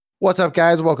What's up,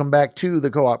 guys? Welcome back to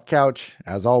the Co-op Couch.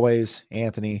 As always,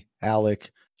 Anthony, Alec,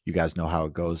 you guys know how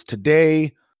it goes.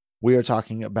 Today, we are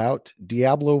talking about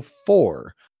Diablo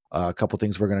 4. A couple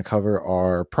things we're going to cover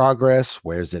are progress.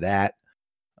 Where's it at?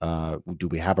 Do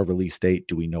we have a release date?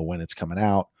 Do we know when it's coming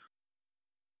out?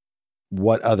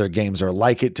 What other games are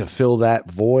like it to fill that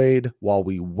void while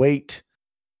we wait,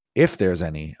 if there's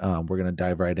any? We're going to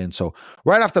dive right in. So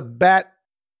right off the bat,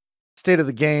 state of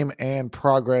the game and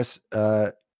progress.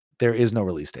 There is no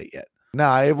release date yet.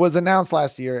 No, it was announced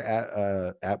last year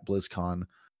at BlizzCon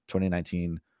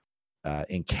 2019.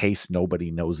 In case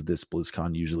nobody knows this,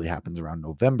 BlizzCon usually happens around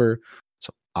November. So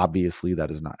obviously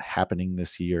that is not happening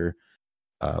this year.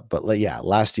 But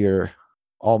last year,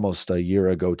 almost a year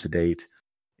ago to date,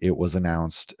 it was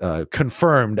announced,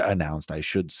 confirmed announced, I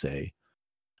should say.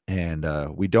 And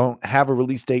we don't have a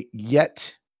release date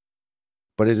yet,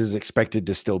 but it is expected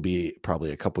to still be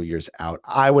probably a couple years out.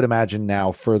 I would imagine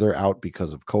now further out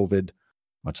because of COVID,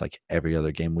 much like every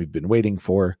other game we've been waiting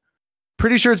for.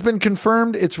 Pretty sure it's been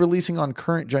confirmed it's releasing on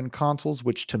current gen consoles,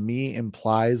 which to me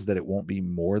implies that it won't be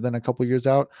more than a couple years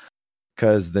out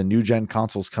because the new gen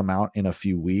consoles come out in a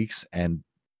few weeks and,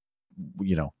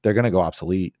 they're going to go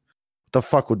obsolete. What the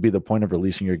fuck would be the point of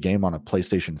releasing your game on a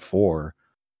PlayStation 4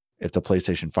 if the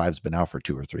PlayStation 5's been out for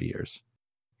 2 or 3 years?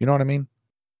 You know what I mean?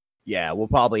 Yeah, we'll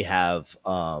probably have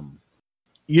how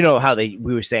we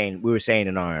were saying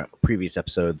in our previous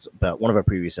episodes about one of our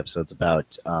previous episodes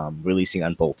about releasing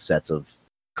on both sets of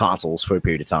consoles for a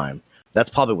period of time.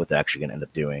 That's probably what they're actually going to end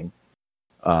up doing.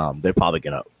 They're probably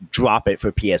going to drop it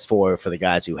for PS4 for the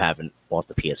guys who haven't bought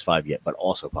the PS5 yet, but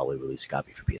also probably release a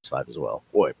copy for PS5 as well,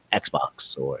 or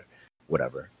Xbox or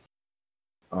whatever.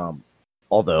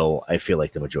 Although I feel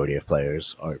like the majority of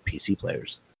players are PC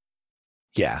players.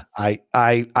 Yeah, I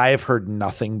have heard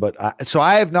nothing but so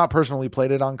I have not personally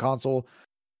played it on console,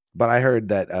 but I heard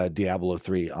that Diablo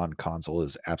 3 on console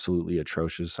is absolutely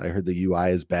atrocious. I heard the UI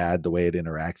is bad, the way it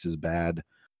interacts is bad.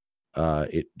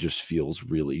 It just feels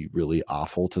really, really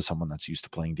awful to someone that's used to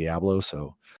playing Diablo.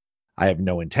 So I have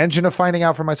no intention of finding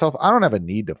out for myself. I don't have a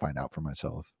need to find out for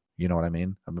myself. You know what I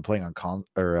mean? I've been playing on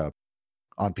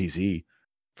PC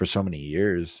for so many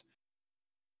years.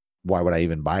 Why would I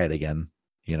even buy it again?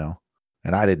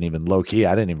 And I didn't even I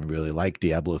didn't even really like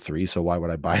Diablo 3. So why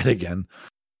would I buy it again?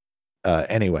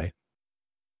 Anyway,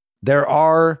 there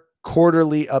are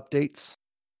quarterly updates.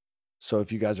 So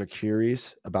if you guys are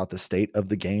curious about the state of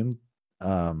the game,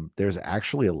 there's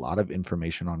actually a lot of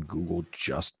information on Google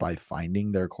just by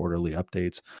finding their quarterly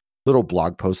updates, little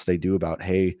blog posts they do about,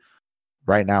 hey,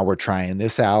 right now we're trying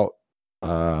this out.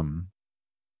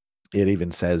 It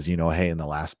even says, hey, in the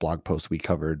last blog post we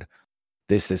covered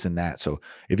this, and that. So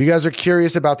if you guys are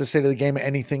curious about the state of the game,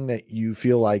 anything that you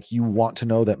feel like you want to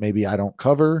know that maybe I don't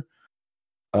cover,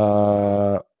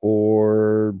 or,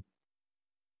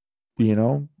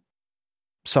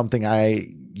 something I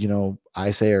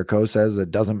say or Co says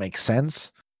that doesn't make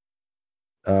sense,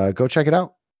 go check it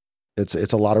out.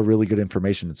 It's a lot of really good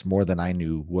information. It's more than I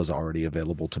knew was already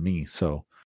available to me. So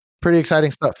pretty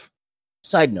exciting stuff.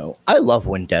 Side note, I love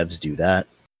when devs do that.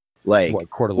 Like what,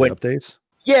 quarterly updates?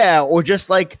 Yeah, or just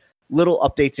like little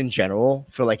updates in general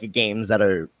for like games that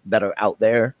are out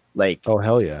there. Like, oh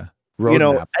hell yeah,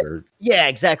 roadmap. Yeah,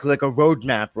 exactly, like a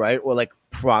roadmap, right? Or like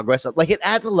progress. Like it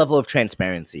adds a level of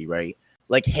transparency, right?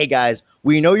 Like, hey guys,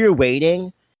 we know you're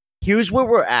waiting. Here's where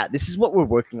we're at. This is what we're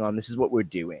working on. This is what we're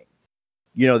doing.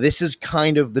 This is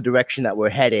kind of the direction that we're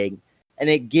heading,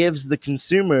 and it gives the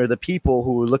consumer, the people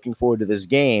who are looking forward to this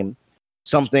game,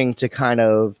 something to kind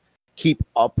of keep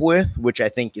up with, which I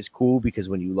think is cool because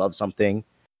when you love something,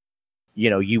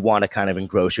 you want to kind of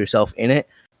engross yourself in it,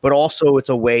 but also it's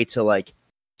a way to like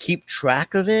keep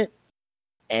track of it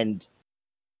and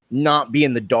not be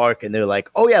in the dark. And they're like,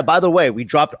 oh yeah, by the way, we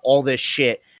dropped all this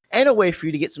shit, and a way for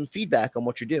you to get some feedback on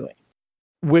what you're doing.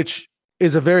 Which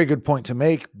is a very good point to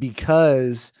make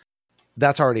because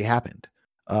that's already happened.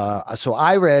 So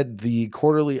I read the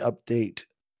quarterly update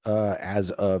as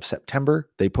of September.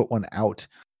 They put one out.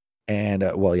 And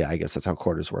I guess that's how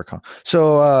quarters work, huh?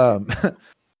 So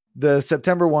the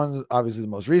September one, obviously the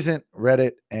most recent, read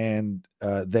it, and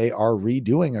they are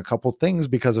redoing a couple things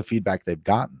because of feedback they've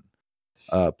gotten.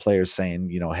 Players saying,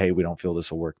 hey, we don't feel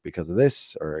this will work because of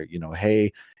this, or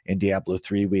hey, in Diablo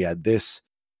 3 we had this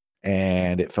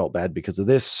and it felt bad because of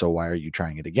this, so why are you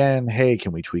trying it again? Hey,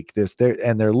 can we tweak this?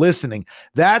 They're listening.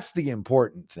 That's the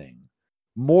important thing.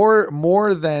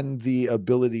 More than the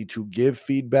ability to give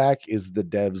feedback is the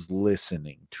devs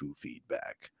listening to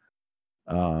feedback.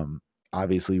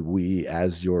 Obviously, we,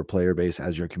 as your player base,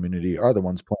 as your community, are the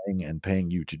ones playing and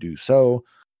paying you to do so.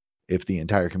 If the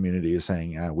entire community is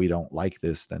saying we don't like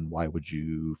this, then why would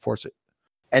you force it?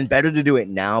 And better to do it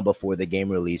now before the game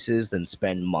releases than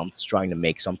spend months trying to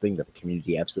make something that the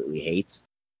community absolutely hates.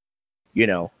 You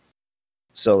know,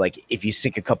 so like if you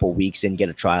sink a couple weeks in, get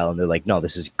a trial, and they're like, "No,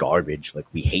 this is garbage. Like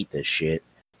we hate this shit,"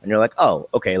 and you're like, "Oh,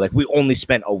 okay." Like we only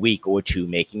spent a week or two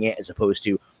making it, as opposed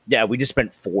to, yeah, we just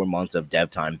spent 4 months of dev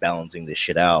time balancing this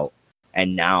shit out,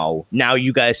 and now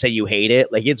you guys say you hate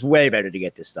it. Like it's way better to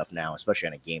get this stuff now, especially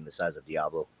on a game the size of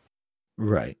Diablo.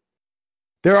 Right.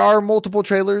 There are multiple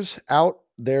trailers out.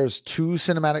 There's 2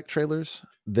 cinematic trailers.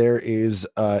 There is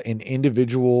an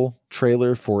individual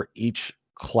trailer for each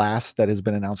class that has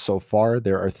been announced so far.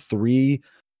 There are 3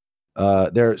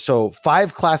 so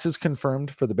 5 classes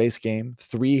confirmed for the base game.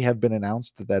 3 have been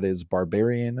announced. That is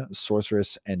Barbarian,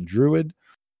 Sorceress, and Druid.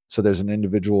 So there's an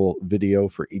individual video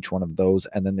for each one of those.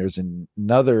 And then there's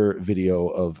another video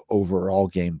of overall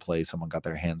gameplay. Someone got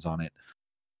their hands on it.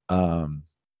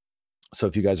 So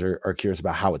if you guys are curious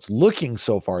about how it's looking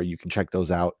so far, you can check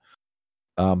those out.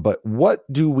 But what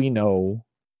do we know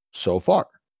so far?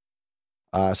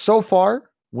 So far,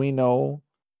 we know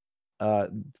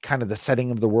kind of the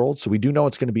setting of the world. So we do know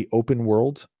it's going to be open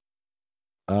world.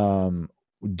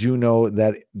 We do know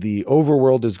that the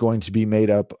overworld is going to be made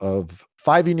up of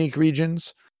 5 unique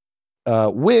regions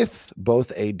with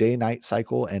both a day-night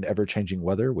cycle and ever-changing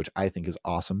weather, which I think is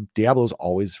awesome. Diablo's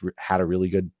always had a really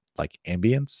good like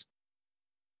ambience.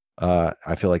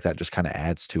 I feel like that just kind of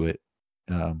adds to it.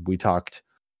 We talked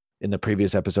in the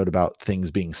previous episode about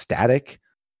things being static,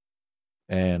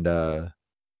 and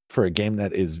for a game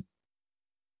that is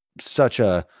such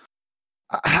a,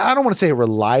 I don't want to say it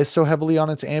relies so heavily on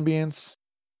its ambience,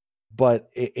 but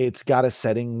it's got a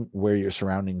setting where your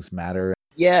surroundings matter.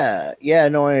 Yeah,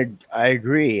 no, I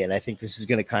agree, and I think this is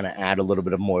going to kind of add a little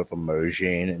bit of more of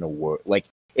immersion in a world. Like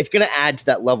it's going to add to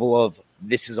that level of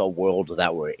this is a world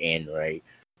that we're in, right?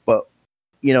 But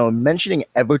mentioning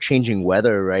ever-changing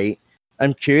weather, right?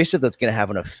 I'm curious if that's going to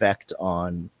have an effect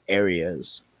on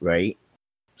areas, right?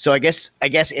 So I guess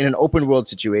in an open world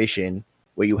situation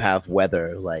where you have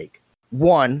weather, like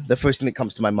the first thing that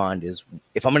comes to my mind is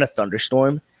if I'm in a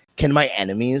thunderstorm, can my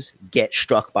enemies get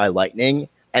struck by lightning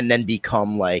and then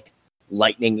become like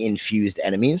lightning infused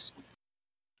enemies?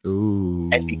 Ooh.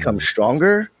 And become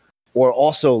stronger? Or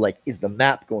also like, is the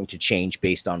map going to change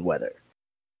based on weather?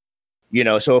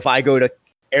 So if I go to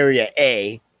area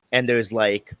A and there's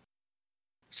like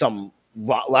some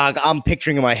rock, like I'm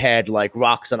picturing in my head like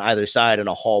rocks on either side and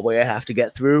a hallway I have to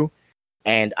get through,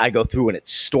 and I go through and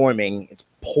it's storming, it's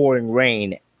pouring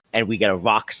rain, and we get a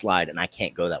rock slide and I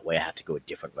can't go that way. I have to go a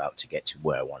different route to get to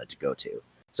where I wanted to go to.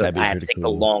 So I have to take the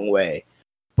long way.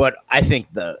 But I think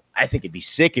it'd be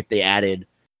sick if they added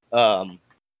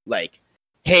like,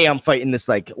 hey, I'm fighting this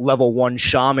like level 1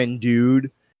 shaman dude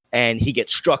and he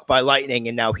gets struck by lightning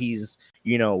and now he's,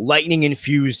 lightning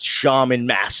infused shaman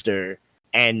master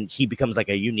and he becomes like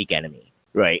a unique enemy,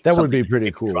 right? That would be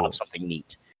pretty cool. Drop something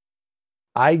neat.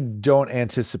 I don't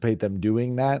anticipate them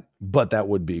doing that, but that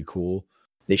would be cool.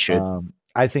 They should.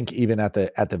 I think even at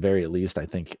the very least, I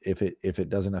think if it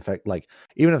doesn't affect, like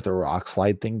even if the rock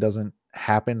slide thing doesn't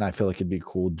happen, I feel like it'd be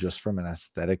cool just from an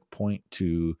aesthetic point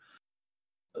to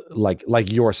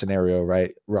like your scenario,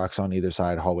 right? Rocks on either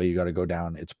side, hallway, you got to go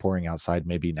down. It's pouring outside.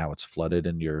 Maybe now it's flooded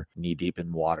and you're knee deep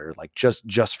in water. Like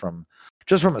just from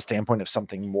a standpoint of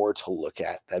something more to look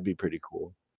at, that'd be pretty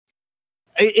cool.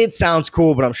 It sounds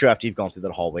cool, but I'm sure after you've gone through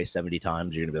that hallway 70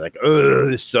 times, you're gonna be like, "Oh,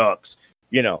 this sucks,"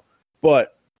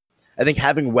 But I think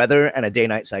having weather and a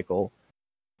day-night cycle,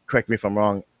 correct me if I'm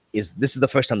wrong, this is the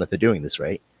first time that they're doing this,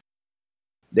 right?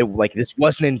 This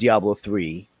wasn't in Diablo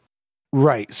 3.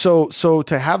 Right. So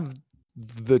to have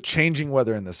the changing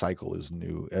weather in the cycle is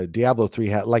new. Diablo 3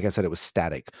 had, like I said, it was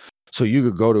static. So you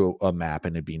could go to a map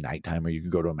and it'd be nighttime, or you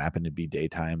could go to a map and it'd be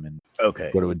daytime, and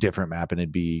go to a different map and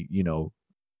it'd be,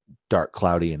 dark,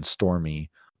 cloudy, and stormy.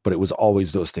 But it was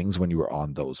always those things when you were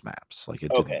on those maps. Like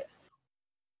it didn't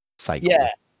cycle. Yeah.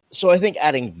 So I think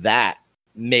adding that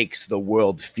makes the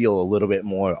world feel a little bit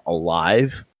more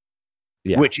alive.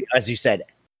 Yeah. Which, as you said,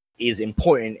 is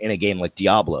important in a game like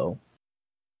Diablo.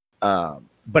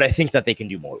 But I think that they can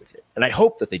do more with it. And I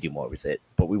hope that they do more with it,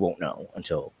 but we won't know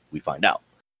until we find out.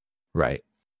 Right.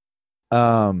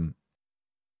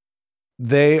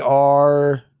 They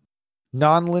are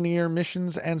non-linear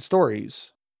missions and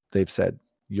stories. They've said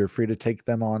you're free to take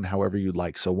them on however you'd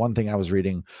like. So one thing I was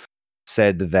reading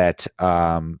said that,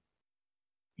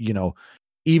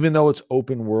 even though it's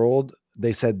open world,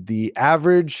 they said the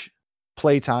average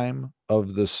playtime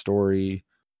of the story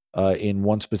in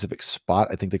one specific spot,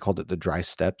 I think they called it the Dry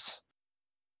Steppes,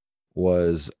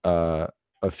 was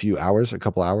a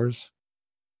couple hours.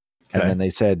 And then they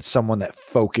said someone that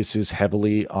focuses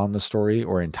heavily on the story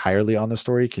or entirely on the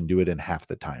story can do it in half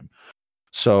the time.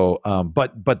 So,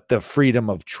 but the freedom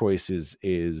of choice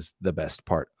is the best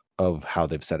part of how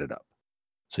they've set it up.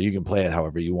 So you can play it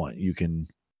however you want. You can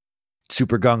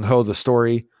super gung ho the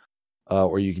story,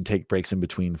 or you can take breaks in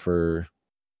between for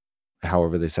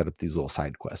however they set up these little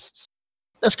side quests.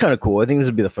 That's kind of cool. I think this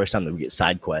would be the first time that we get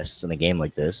side quests in a game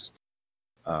like this.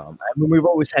 I mean, we've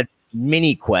always had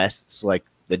mini quests like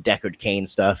the Deckard Cain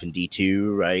stuff in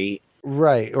D2, right?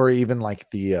 Right. Or even like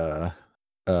the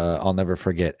I'll never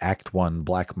forget Act 1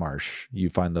 Black Marsh. You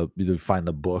find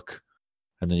the book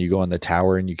and then you go in the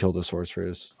tower and you kill the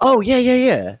sorceress. Oh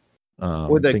yeah.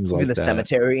 Or Things like the that.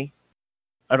 cemetery.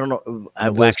 I don't know.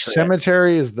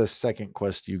 Cemetery is the second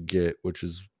quest you get, which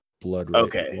is Blood Raven.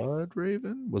 Okay. Blood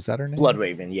Raven? Was that her name? Blood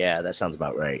Raven, yeah, that sounds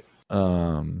about right.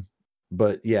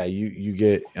 But yeah, you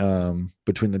get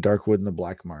between the Darkwood and the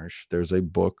Black Marsh, there's a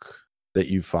book that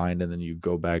you find, and then you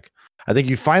go back. I think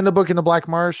you find the book in the Black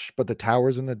Marsh, but the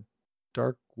tower's in the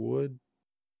Darkwood.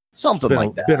 Something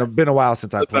like that. Been a while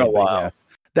since I played. Been a while. Yeah,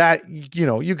 that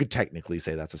you could technically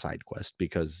say that's a side quest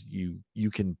because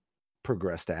you can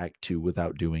progress to Act 2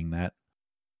 without doing that.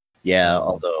 Yeah,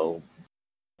 although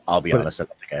I'll be honest, I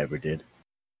don't think I ever did.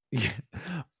 Yeah,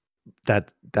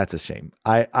 that's a shame.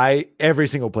 I every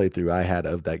single playthrough I had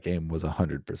of that game was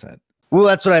 100%. Well,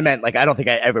 that's what I meant. Like, I don't think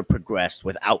I ever progressed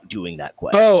without doing that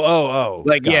quest. Oh.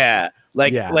 Like, gotcha.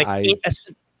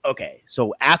 Okay.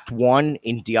 So Act 1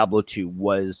 in Diablo 2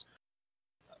 was,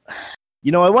 I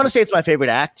want to say it's my favorite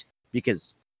act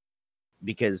because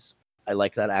I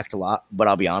like that act a lot. But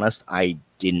I'll be honest, I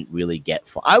didn't really get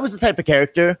fun. I was the type of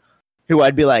character who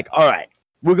I'd be like, all right,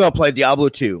 we're going to play Diablo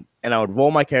 2. And I would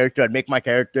roll my character, I'd make my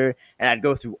character, and I'd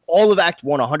go through all of Act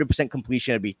 1, 100%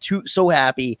 completion. I'd be so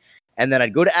happy. And then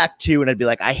I'd go to Act 2, and I'd be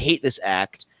like, I hate this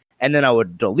act. And then I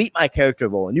would delete my character,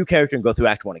 roll a new character, and go through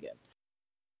Act 1 again.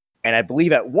 And I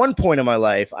believe at one point in my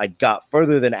life, I got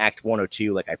further than Act 1 or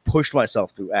 2. Like, I pushed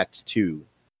myself through Act 2.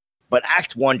 But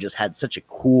Act 1 just had such a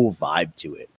cool vibe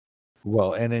to it.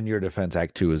 Well, and in your defense,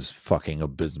 Act 2 is fucking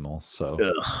abysmal. So...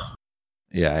 Ugh.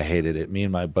 Yeah, I hated it. Me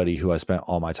and my buddy who I spent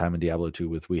all my time in Diablo 2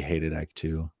 with, we hated Act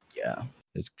 2. Yeah.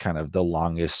 It's kind of the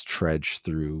longest trudge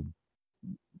through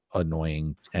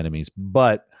annoying enemies.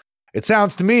 But it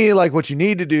sounds to me like what you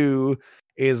need to do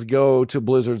is go to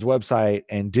Blizzard's website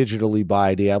and digitally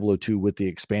buy Diablo 2 with the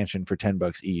expansion for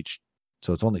 $10 each.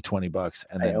 So it's only $20,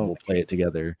 and then we'll play it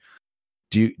together.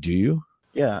 Do you?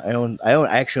 Yeah, I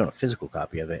actually own a physical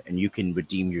copy of it, and you can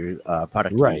redeem your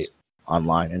product keys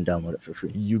online and download it for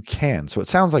free. You can. So it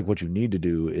sounds like what you need to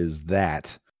do is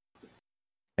that,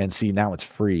 and see, now it's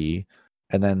free,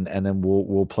 and then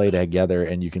we'll play together,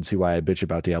 and you can see why I bitch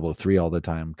about Diablo 3 all the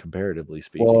time, comparatively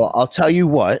speaking. Well, I'll tell you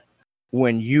what,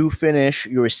 when you finish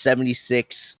your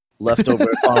 76 leftover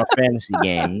Final Fantasy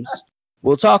games,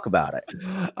 we'll talk about it.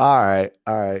 All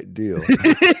right, deal.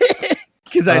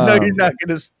 Because I know you're not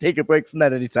going to take a break from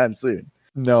that anytime soon.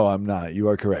 No, I'm not. You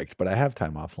are correct, but I have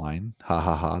time offline. Ha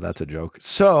ha ha. That's a joke.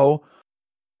 So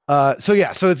it's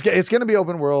gonna be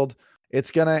open world.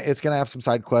 It's gonna have some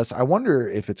side quests. I wonder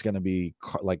if it's gonna be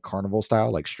like carnival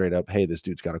style, like straight up, hey, this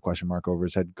dude's got a question mark over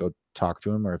his head, go talk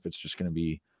to him, or if it's just gonna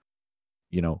be,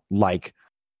 like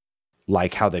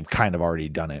how they've kind of already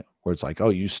done it, where it's like, oh,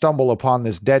 you stumble upon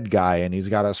this dead guy and he's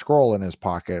got a scroll in his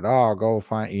pocket. Oh, go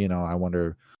find. I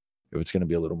wonder if it's going to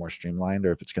be a little more streamlined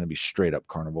or if it's going to be straight up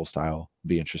carnival style.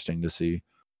 Be interesting to see.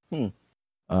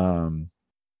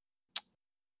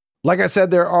 Like I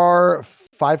said, there are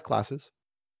 5 classes.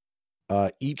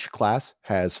 Each class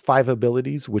has 5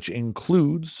 abilities, which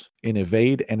includes an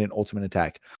evade and an ultimate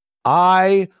attack.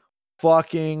 I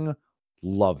fucking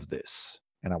love this.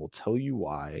 And I will tell you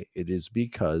why. It is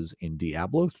because in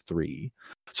Diablo 3.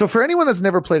 So for anyone that's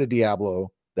never played a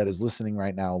Diablo that is listening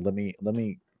right now, let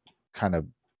me kind of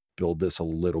build this a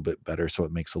little bit better so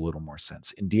it makes a little more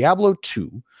sense. In Diablo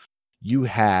 2, you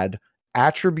had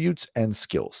attributes and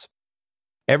skills.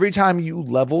 Every time you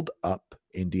leveled up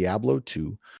in Diablo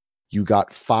 2, you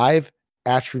got 5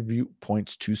 attribute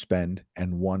points to spend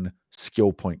and 1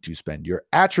 skill point to spend. Your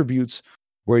attributes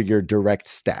were your direct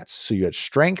stats. So you had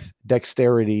strength,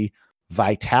 dexterity,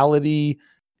 vitality,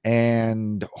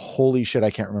 and holy shit, I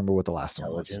can't remember what the last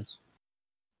one was.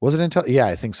 Was it intelligence? Yeah,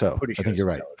 I think so. I think you're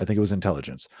right. I think it was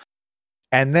intelligence.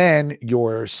 And then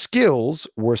your skills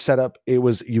were set up.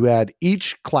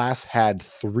 Each class had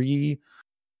 3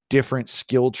 different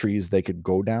skill trees they could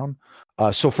go down.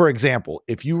 So for example,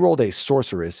 if you rolled a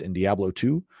sorceress in Diablo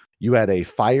 2, you had a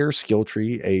fire skill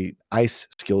tree, a ice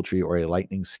skill tree, or a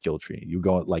lightning skill tree. You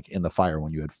go like in the fire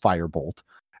one, you had firebolt.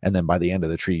 And then by the end of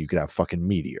the tree, you could have fucking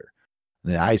meteor.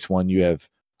 And the ice one, you have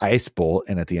ice bolt.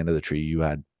 And at the end of the tree, you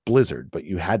had blizzard. But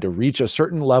you had to reach a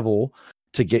certain level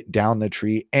to get down the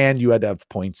tree. And you had to have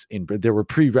points in. There were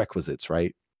prerequisites,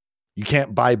 right? You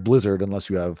can't buy blizzard unless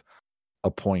you have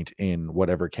a point in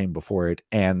whatever came before it.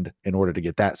 And in order to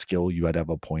get that skill, you had to have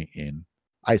a point in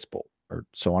ice bolt, or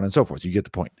so on and so forth. You get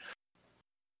the point.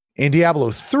 In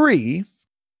Diablo 3,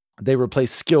 they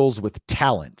replace skills with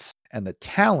talents, and the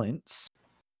talents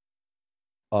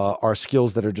are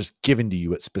skills that are just given to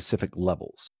you at specific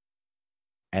levels.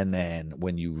 And then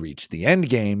when you reach the end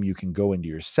game, you can go into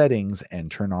your settings and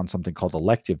turn on something called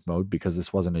elective mode, because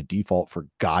this wasn't a default for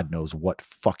God knows what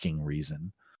fucking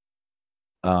reason.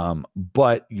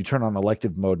 But you turn on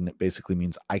elective mode, and it basically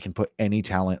means I can put any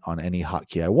talent on any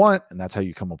hotkey I want, and that's how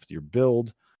you come up with your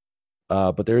build.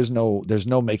 But there's no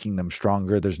making them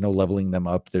stronger. There's no leveling them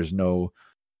up. There's no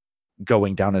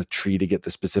going down a tree to get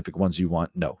the specific ones you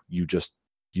want. No,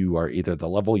 you are either the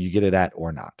level you get it at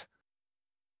or not.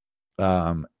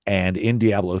 And in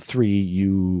Diablo 3,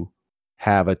 you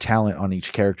have a talent on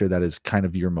each character that is kind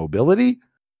of your mobility.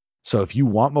 So if you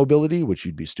want mobility, which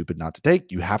you'd be stupid not to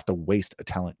take, you have to waste a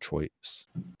talent choice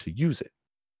to use it.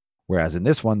 Whereas in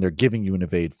this one, they're giving you an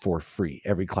evade for free.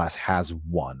 Every class has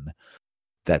one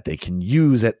that they can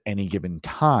use at any given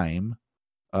time.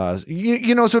 So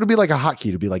it'll be like a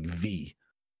hotkey to be like V,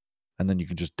 and then you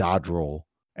can just dodge roll,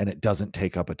 and it doesn't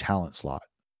take up a talent slot.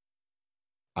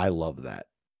 I love that.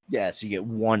 Yeah, so you get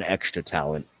one extra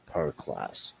talent per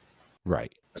class.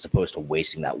 Right. As opposed to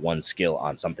wasting that one skill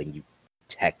on something you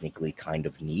technically kind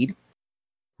of need.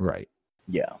 Right.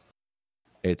 Yeah.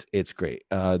 It's great.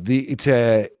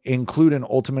 To include an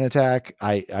ultimate attack,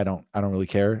 I don't really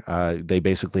care. They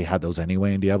basically had those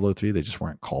anyway in Diablo 3. They just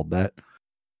weren't called that.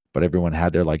 But everyone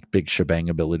had their like big shebang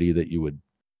ability that you would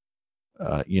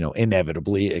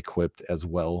inevitably equipped as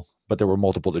well. But there were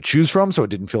multiple to choose from, so it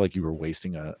didn't feel like you were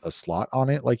wasting a slot on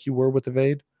it like you were with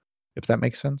Evade, if that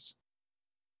makes sense.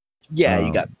 Yeah,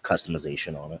 you got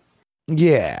customization on it.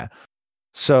 Yeah.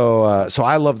 So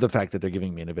I love the fact that they're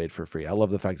giving me an Evade for free. I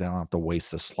love the fact that I don't have to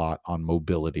waste a slot on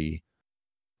mobility.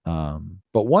 But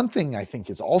one thing I think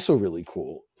is also really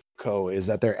cool, is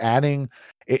that they're adding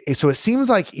it. So it seems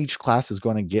like each class is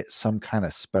going to get some kind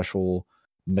of special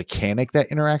mechanic that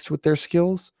interacts with their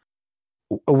skills.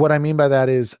 What I mean by that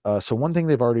is, so one thing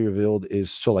they've already revealed is,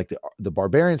 so like the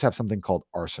barbarians have something called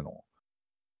Arsenal,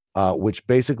 which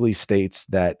basically states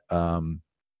that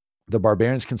the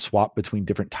barbarians can swap between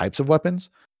different types of weapons.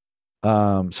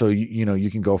 So you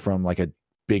can go from like a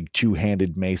big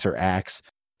two-handed mace or axe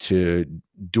to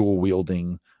dual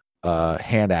wielding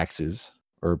hand axes,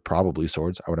 or probably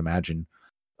swords, I would imagine,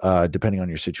 depending on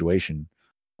your situation.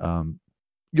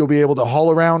 You'll be able to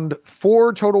haul around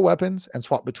 4 total weapons and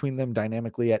swap between them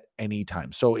dynamically at any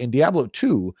time. So in Diablo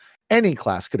 2, any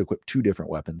class could equip 2 different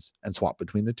weapons and swap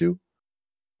between the 2.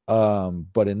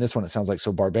 But in this one, it sounds like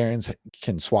barbarians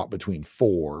can swap between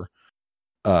 4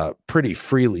 pretty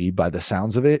freely by the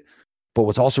sounds of it. But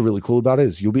what's also really cool about it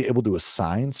is you'll be able to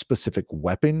assign specific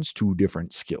weapons to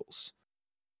different skills,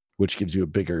 which gives you a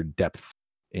bigger depth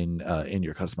in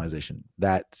your customization.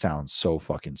 That sounds so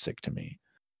fucking sick to me.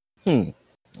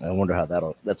 I wonder how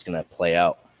that's gonna play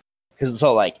out, because it's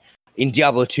all like in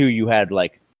Diablo 2, you had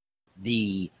like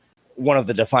one of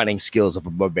the defining skills of a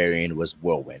barbarian was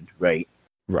whirlwind, right?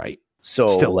 Right. So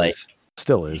still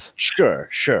is. Sure.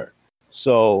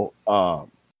 So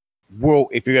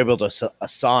if you're able to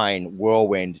assign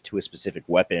whirlwind to a specific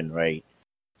weapon, right?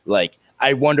 Like,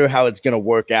 I wonder how it's gonna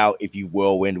work out if you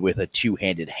whirlwind with a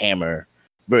 2-handed hammer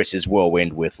versus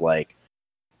whirlwind with like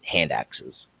hand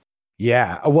axes.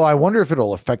 Yeah. Well, I wonder if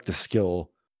it'll affect the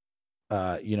skill,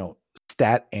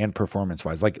 stat and performance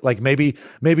wise. Like maybe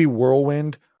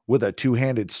whirlwind with a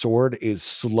 2-handed sword is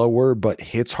slower but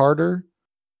hits harder,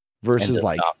 versus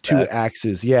like 2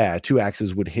 axes. Yeah, 2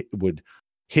 axes would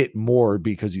hit more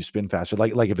because you spin faster.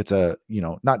 Like if it's a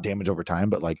not damage over time,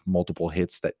 but like multiple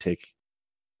hits that take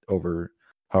over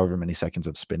however many seconds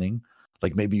of spinning.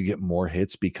 Like maybe you get more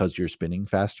hits because you're spinning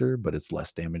faster, but it's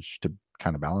less damage to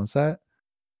kind of balance that.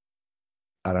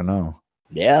 I don't know.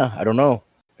 Yeah, I don't know.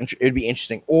 It'd be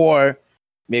interesting. Or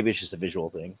maybe it's just a visual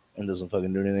thing and doesn't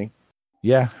fucking do anything.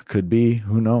 Yeah, could be.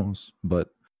 Who knows? But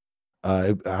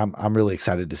I'm really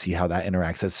excited to see how that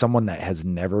interacts. As someone that has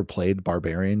never played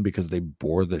Barbarian because they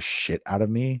bore the shit out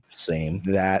of me, same.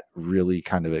 That really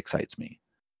kind of excites me.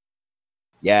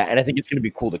 Yeah, and I think it's going to be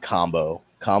cool to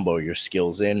combo your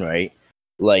skills in, right?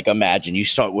 Like, imagine you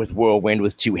start with whirlwind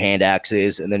with 2 hand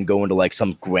axes and then go into like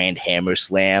some grand hammer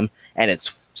slam, and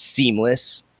it's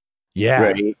seamless. Yeah,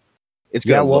 right? It's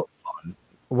gonna look fun.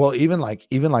 Well, even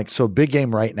like so big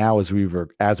game right now as we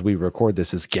record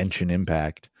this is Genshin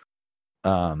Impact.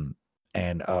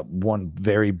 And one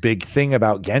very big thing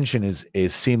about Genshin is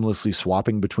seamlessly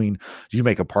swapping between, you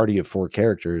make a party of 4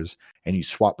 characters and you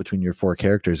swap between your 4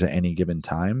 characters at any given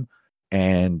time.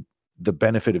 And the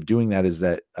benefit of doing that is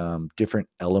that different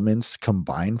elements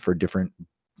combine for different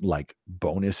like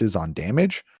bonuses on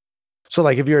damage. So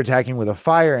like if you're attacking with a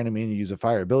fire enemy and you use a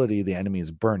fire ability, the enemy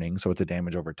is burning, so it's a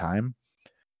damage over time.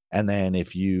 And then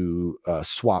if you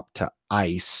swap to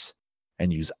ice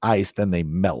and use ice, then they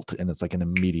melt, and it's like an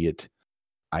immediate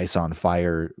ice on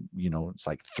fire. It's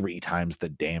like 3 times the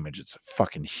damage. It's a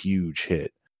fucking huge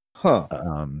hit. Huh.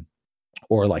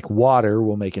 Or like water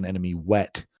will make an enemy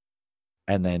wet,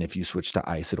 and then if you switch to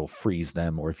ice, it'll freeze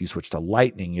them. Or if you switch to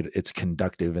lightning, it's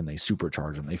conductive and they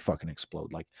supercharge and they fucking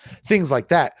explode. Like things like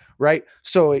that, right?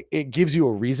 So it gives you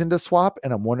a reason to swap.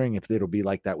 And I'm wondering if it'll be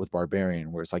like that with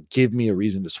Barbarian, where it's like, give me a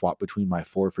reason to swap between my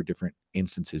 4 for different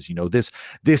instances.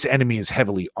 This enemy is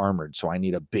heavily armored, so I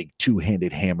need a big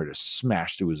 2-handed hammer to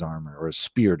smash through his armor, or a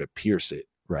spear to pierce it,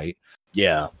 right?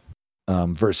 Yeah.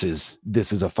 Versus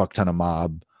this is a fuck ton of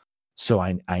mob, so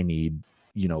I need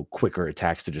quicker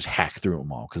attacks to just hack through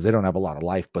them all, because they don't have a lot of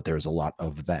life, but there's a lot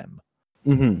of them.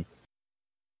 Mm-hmm.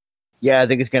 Yeah, I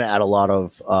think it's going to add a lot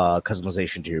of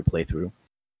customization to your playthrough,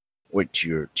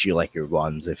 to your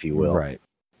runs, if you will. Right.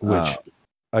 Which,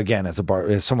 again, as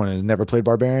someone who's never played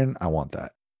Barbarian, I want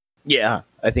that. Yeah,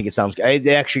 I think it sounds good.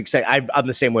 I'm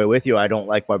the same way with you. I don't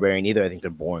like Barbarian either. I think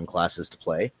they're boring classes to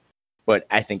play. But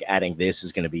I think adding this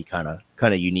is going to be kind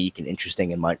of unique and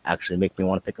interesting, and might actually make me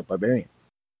want to pick up Barbarian.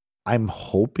 I'm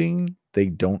hoping they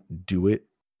don't do it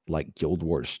like Guild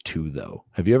Wars 2, though.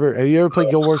 Have you ever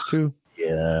played Guild Wars 2?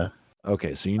 Yeah.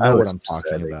 Okay, so you know what I'm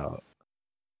talking about.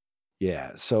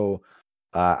 Yeah, so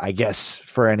I guess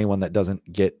for anyone that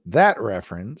doesn't get that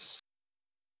reference,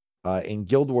 in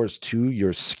Guild Wars 2,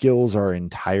 your skills are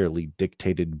entirely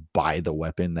dictated by the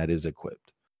weapon that is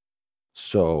equipped.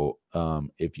 So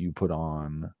if you put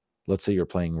on, let's say you're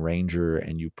playing Ranger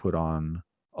and you put on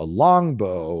a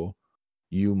longbow,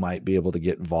 you might be able to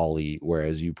get volley,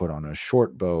 whereas you put on a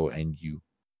short bow and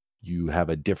you have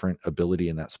a different ability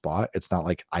in that spot. It's not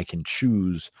like I can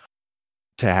choose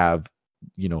to have,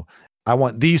 I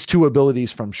want these 2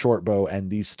 abilities from short bow and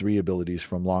these 3 abilities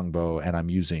from longbow, and I'm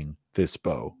using this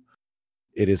bow.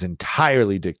 It is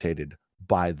entirely dictated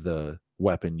by the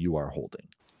weapon you are holding.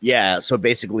 Yeah, so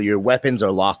basically your weapons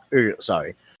are locked,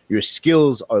 your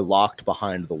skills are locked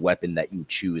behind the weapon that you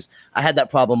choose. I had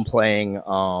that problem playing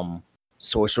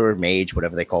Sorcerer, Mage,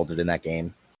 whatever they called it in that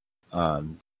game.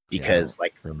 Because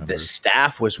the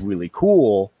staff was really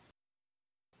cool.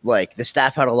 Like the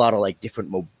staff had a lot of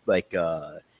different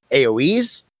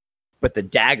AoEs, but the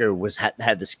dagger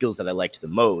had the skills that I liked the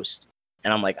most.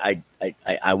 And I'm like,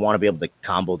 I want to be able to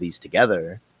combo these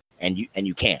together, and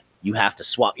you can't. You have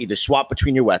to either swap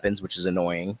between your weapons, which is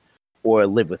annoying, or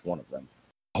live with one of them.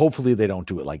 Hopefully they don't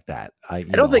do it like that. I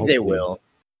don't think they will.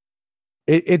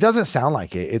 It doesn't sound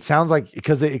like it. It sounds like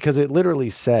because it literally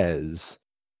says,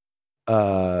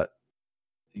 you'll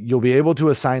be able to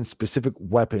assign specific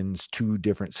weapons to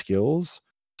different skills.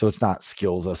 So it's not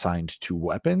skills assigned to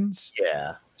weapons.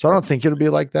 Yeah. So I don't think it'll be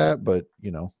like that, but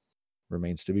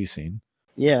remains to be seen.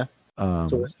 Yeah.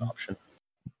 It's always an option.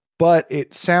 But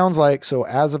it sounds like, so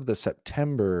as of the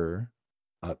September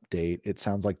update, it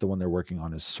sounds like the one they're working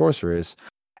on is Sorceress,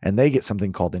 and they get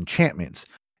something called enchantments.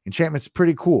 Enchantment's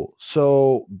pretty cool.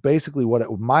 So basically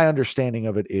my understanding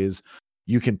of it is,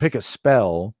 you can pick a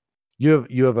spell. You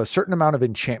have a certain amount of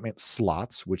enchantment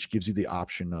slots, which gives you the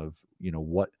option of,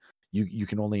 what you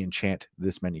can only enchant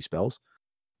this many spells.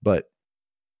 But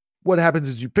what happens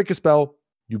is you pick a spell,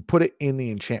 you put it in the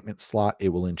enchantment slot, it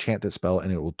will enchant that spell,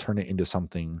 and it will turn it into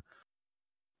something,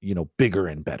 bigger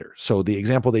and better. So the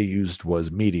example they used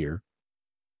was Meteor.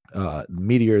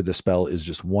 Meteor, the spell is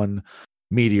just one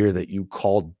meteor that you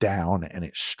call down and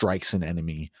it strikes an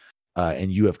enemy,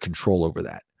 and you have control over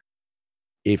that.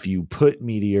 If you put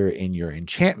Meteor in your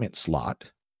enchantment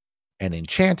slot and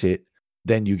enchant it,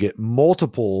 then you get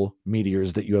multiple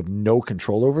meteors that you have no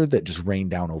control over that just rain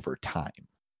down over time.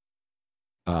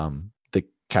 The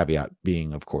caveat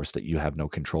being, of course, that you have no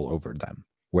control over them,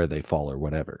 where they fall or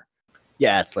whatever.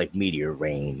 Yeah, it's like meteor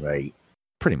rain, right?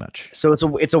 Pretty much. So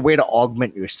it's a way to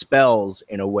augment your spells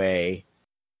in a way.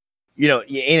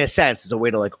 In a sense, it's a way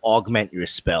to augment your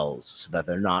spells so that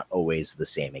they're not always the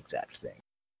same exact thing.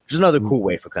 Which is another cool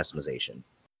way for customization.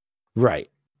 Right.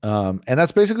 And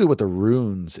that's basically what the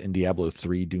runes in Diablo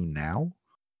 3 do now.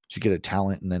 So you get a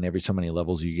talent, and then every so many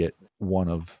levels you get one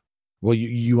of Well,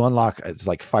 you unlock, it's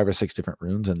like 5 or 6 different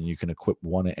runes, and you can equip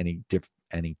one at any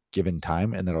given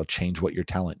time, and that'll change what your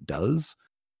talent does.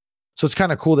 So it's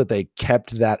kind of cool that they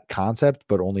kept that concept,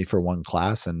 but only for one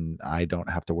class, and I don't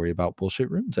have to worry about bullshit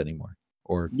runes anymore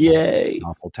or Yay.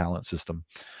 awful talent system.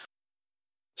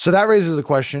 So that raises a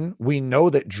question. We know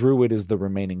that Druid is the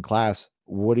remaining class.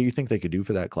 What do you think they could do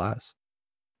for that class?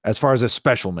 As far as a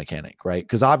special mechanic, right?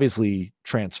 Because obviously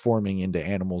transforming into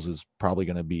animals is probably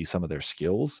going to be some of their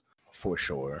skills. For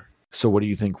sure. So what do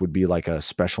you think would be like a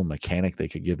special mechanic they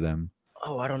could give them?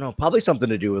 Oh, I don't know. Probably something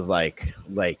to do with like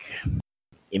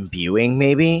imbuing,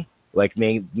 maybe. Like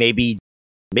maybe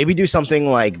do something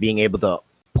like being able to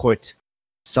put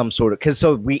some sort of, because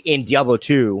so we in Diablo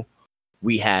 2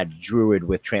 we had Druid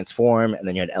with transform, and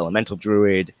then you had Elemental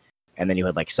Druid, and then you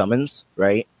had like summons,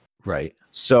 right? Right.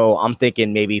 So I'm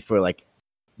thinking maybe for like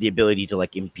the ability to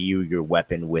like imbue your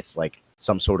weapon with like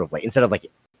some sort of like, instead of like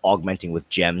augmenting with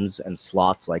gems and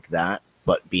slots like that,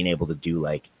 but being able to do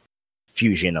like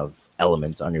fusion of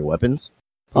elements on your weapons,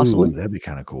 possibly. Ooh, that'd be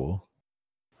kind of cool.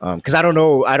 Because I don't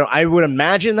know, I would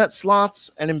imagine that slots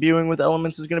and imbuing with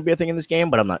elements is going to be a thing in this game,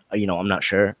 but I'm not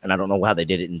sure, and I don't know how they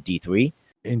did it in D3.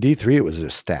 In D3, it was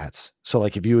just stats. So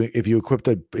like if you if you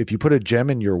put a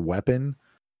gem in your weapon,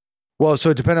 well,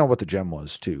 so it depended on what the gem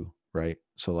was too, right?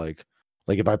 So like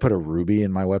if I put a ruby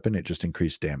in my weapon, it just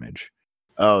increased damage.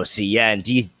 Oh, see, yeah, in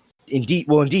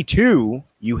D2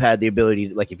 you had the ability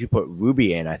to, like, if you put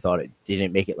ruby in, I thought it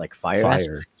didn't make it like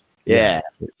fire. Yeah.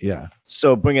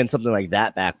 So bring in something like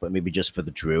that back, but maybe just for the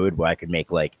druid, where I could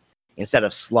make like, instead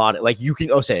of slot, like you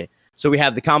can so we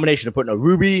have the combination of putting a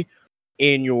ruby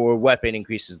in your weapon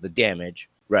increases the damage,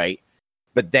 right?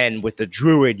 But then with the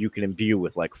druid, you can imbue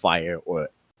with like fire or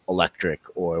electric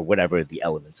or whatever the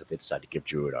elements that they decide to give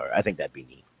druid are. I think that'd be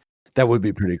neat. That would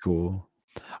be pretty cool.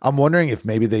 I'm wondering if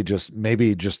maybe their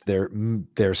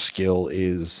skill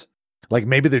is like,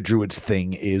 maybe the druid's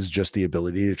thing is just the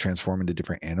ability to transform into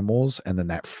different animals, and then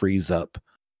that frees up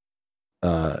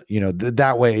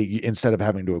that way, instead of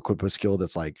having to equip a skill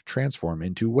that's like transform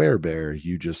into werebear,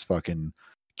 you just fucking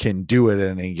can do it at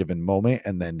any given moment,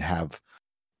 and then have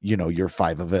your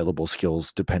 5 available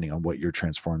skills depending on what you're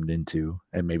transformed into.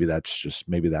 And maybe that's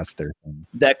their thing.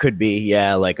 That could be,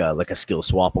 yeah, like a skill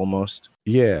swap almost.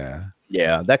 Yeah,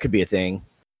 that could be a thing.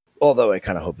 Although I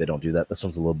kind of hope they don't do that. That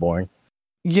sounds a little boring.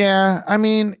 Yeah, I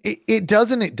mean, it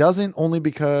doesn't only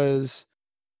because,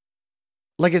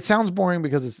 like, it sounds boring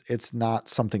because it's not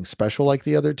something special like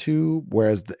the other two,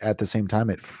 whereas at the same time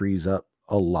it frees up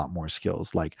a lot more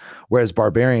skills. Like, whereas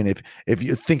barbarian, if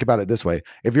you think about it this way,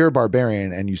 if you're a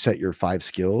barbarian and you set your 5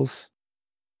 skills,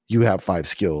 you have 5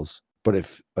 skills. But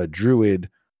if a druid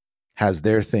has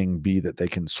their thing be that they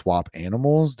can swap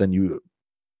animals, then you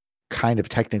kind of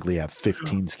technically have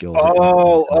 15 skills.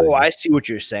 I see what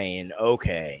you're saying.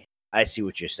 Okay, I see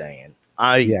what you're saying.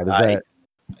 I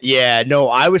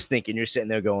was thinking you're sitting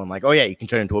there going like, oh yeah, you can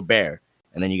turn into a bear,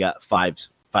 and then you got five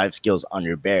skills on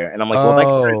your bear, and I'm like, well, if I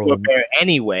can turn into a bear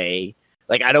anyway,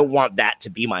 like I don't want that to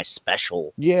be my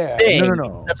special thing.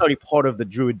 No. That's already part of the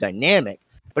druid dynamic.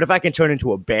 But if I can turn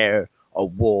into a bear, a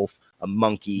wolf, a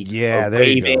monkey, a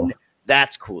raven,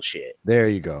 that's cool shit. There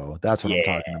you go. That's what I'm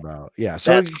talking about. Yeah.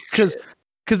 So because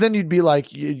then you'd be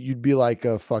like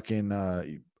a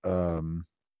fucking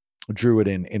druid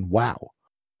in WoW,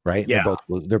 right? Yeah.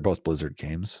 They're both Blizzard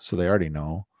games, so they already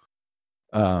know.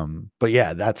 But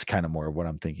yeah, that's kind of more of what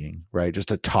I'm thinking, right?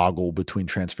 Just a toggle between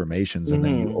transformations, and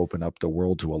then you open up the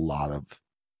world to a lot of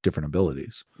different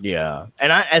abilities. Yeah.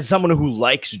 And I, as someone who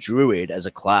likes druid as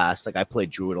a class, like I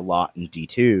played druid a lot in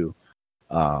D2,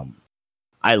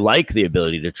 I like the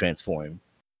ability to transform.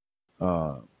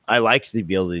 I liked the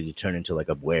ability to turn into like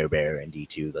a werebear in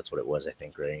D2. That's what it was, I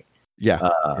think, right? Yeah.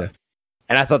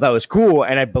 And I thought that was cool.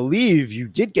 And I believe you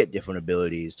did get different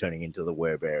abilities turning into the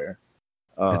werebear.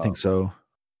 I think so.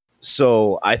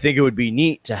 So I think it would be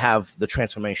neat to have the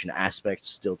transformation aspect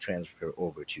still transfer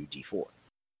over to D4.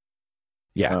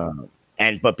 Yeah.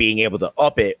 But being able to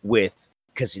up it with,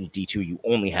 because in D2 you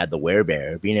only had the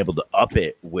werebear, being able to up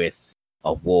it with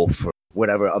a wolf or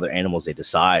whatever other animals they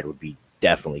decide would be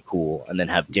definitely cool, and then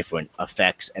have different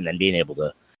effects, and then being able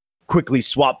to quickly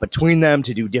swap between them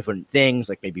to do different things,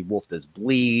 like maybe wolf does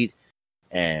bleed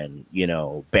and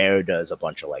bear does a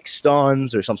bunch of like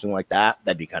stuns or something like that.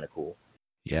 That'd be kind of cool.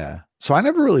 Yeah. So I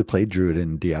never really played druid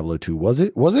in Diablo 2. Was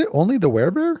it only the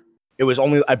werebear?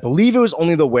 I believe it was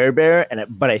only the werebear,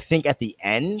 but I think at the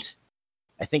end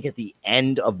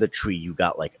of the tree you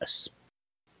got like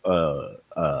a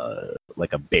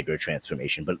bigger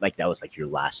transformation, but like that was like your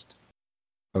last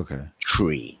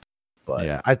tree. But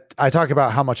yeah, I talk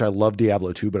about how much I love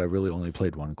Diablo 2, but I really only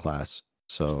played one class.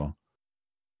 So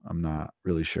I'm not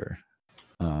really sure.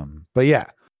 But yeah,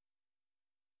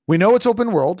 we know it's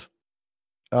open world.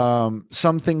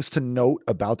 Some things to note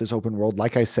about this open world,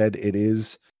 like I said, it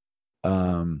is,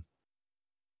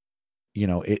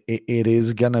 it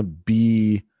is gonna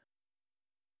be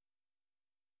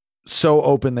so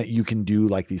open that you can do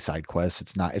like these side quests.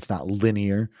 It's not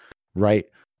linear, right?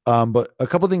 But a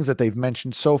couple things that they've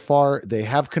mentioned so far, they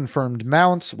have confirmed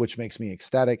mounts, which makes me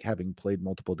ecstatic, having played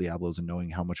multiple Diablos and knowing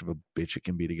how much of a bitch it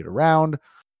can be to get around.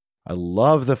 I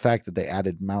love the fact that they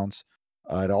added mounts.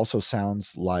 It also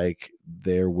sounds like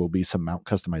there will be some mount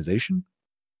customization.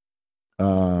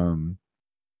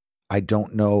 I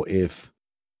don't know if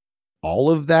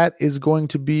all of that is going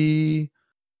to be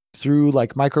through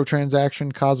like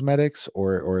microtransaction cosmetics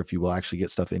or if you will actually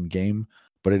get stuff in game,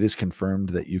 but it is confirmed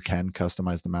that you can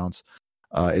customize the mounts.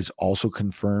 It's also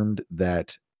confirmed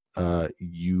that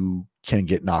you can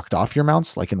get knocked off your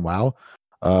mounts like in WoW.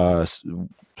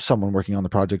 Someone working on the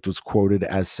project was quoted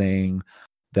as saying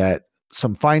that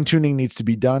some fine tuning needs to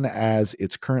be done as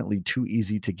it's currently too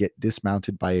easy to get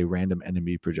dismounted by a random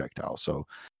enemy projectile. So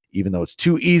even though it's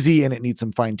too easy and it needs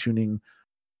some fine tuning,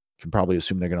 can probably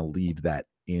assume they're going to leave that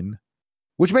in,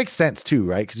 which makes sense too,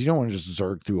 right? Because you don't want to just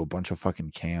zerg through a bunch of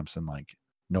fucking camps and like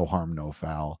no harm, no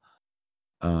foul.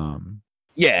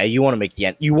 Yeah, you want to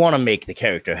make the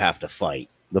character have to fight.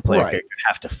 The player Right. character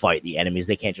have to fight the enemies.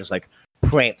 They can't just like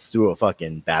prance through a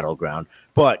fucking battleground.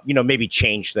 But maybe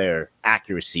change their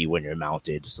accuracy when you're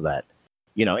mounted so that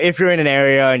if you're in an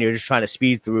area and you're just trying to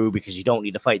speed through because you don't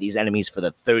need to fight these enemies for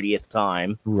the 30th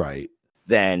time, right?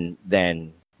 Then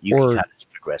you can kind of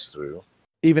just progress through.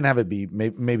 Even have it be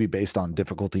maybe based on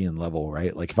difficulty and level,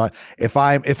 right? Like if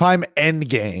I'm end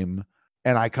game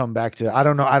and I come back to, I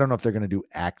don't know if they're going to do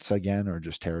acts again or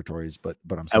just territories, but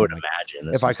I'm saying I would like,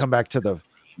 imagine if I come back to the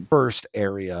first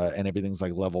area and everything's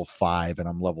like level 5 and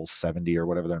I'm level 70 or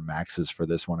whatever their max is for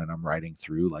this one and I'm riding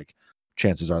through, like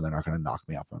chances are they're not going to knock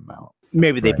me off my mount.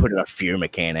 Maybe they put in a fear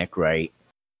mechanic, right?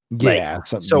 Yeah.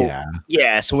 Like,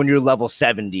 so when you're level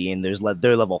 70 and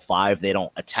they're level 5, they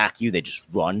don't attack you, they just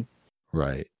run.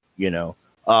 Right.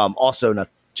 Also, not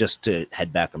just to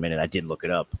head back a minute, I did look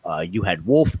it up. You had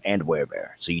wolf and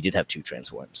werebear, so you did have 2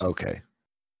 transforms. Okay,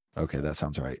 that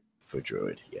sounds right for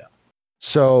druid. Yeah.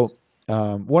 So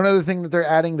one other thing that they're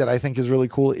adding that I think is really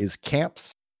cool is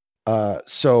camps.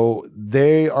 So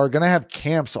they are going to have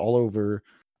camps all over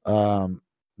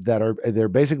they're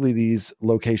basically these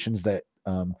locations that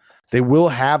they will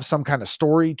have some kind of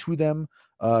story to them.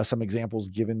 Some examples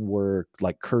given were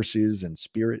like curses and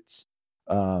spirits.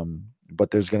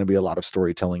 But there's going to be a lot of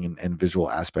storytelling and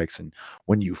visual aspects. And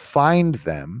when you find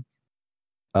them,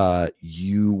 they'll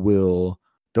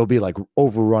be like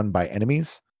overrun by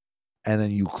enemies. And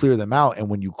then you clear them out. And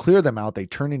when you clear them out, they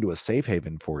turn into a safe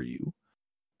haven for you.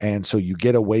 And so you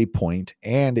get a waypoint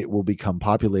and it will become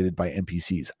populated by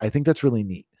NPCs. I think that's really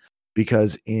neat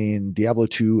because in Diablo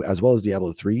 2, as well as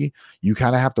Diablo 3, you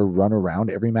kind of have to run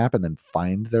around every map and then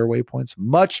find their waypoints.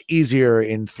 Much easier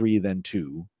in 3 than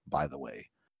 2, by the way.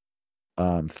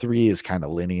 3 is kind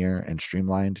of linear and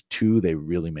streamlined. 2, they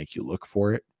really make you look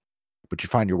for it. But you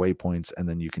find your waypoints and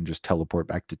then you can just teleport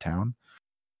back to town.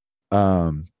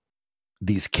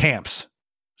 These camps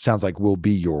sounds like will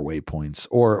be your waypoints,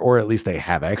 or at least they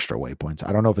have extra waypoints.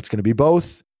 I don't know if it's going to be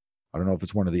both. I don't know if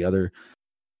it's one or the other,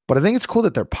 but I think it's cool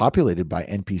that they're populated by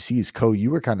NPCs. Ko,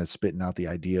 you were kind of spitting out the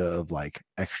idea of like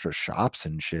extra shops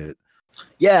and shit.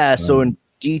 Yeah. So in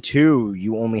D2,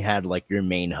 you only had like your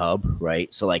main hub,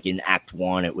 right? So like in Act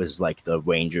 1, it was like the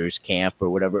Rangers camp or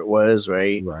whatever it was,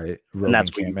 right? Right. Rogue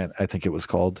Encampment, I think it was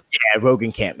called. Yeah, Rogue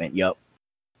Encampment. Yep.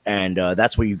 And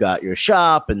that's where you got your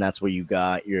shop, and that's where you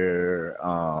got your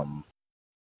shop,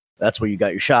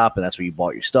 and that's where you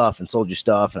bought your stuff and sold your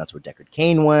stuff, and that's where Deckard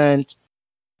Cain went.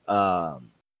 But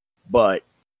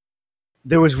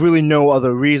there was really no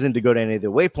other reason to go to any of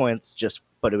the waypoints,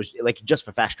 but it was like just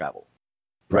for fast travel,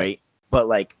 right? But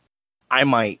like, I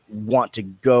might want to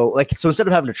go so instead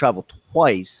of having to travel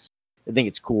twice, I think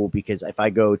it's cool because if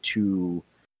I go to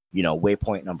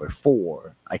waypoint number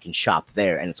 4, I can shop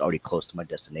there and it's already close to my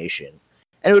destination.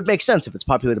 And it would make sense if it's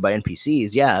populated by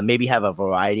NPCs. Yeah, maybe have a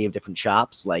variety of different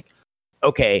shops. Like,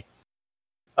 okay,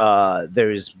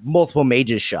 there's multiple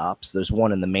mages shops. There's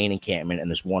one in the main encampment and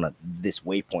there's one at this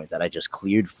waypoint that I just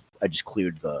cleared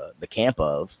the camp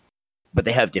of, but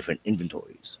they have different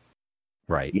inventories.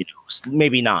 Right.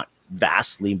 Maybe not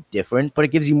vastly different, but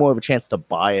it gives you more of a chance to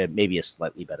buy maybe a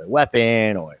slightly better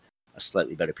weapon or a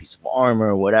slightly better piece of armor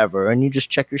or whatever, and you just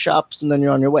check your shops and then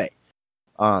you're on your way.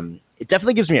 It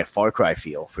definitely gives me a Far Cry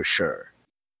feel for sure.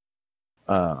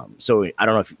 So I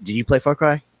don't know did you play Far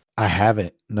Cry? I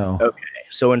haven't. No. Okay.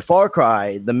 So in Far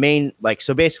Cry, the main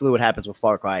so basically what happens with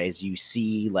Far Cry is you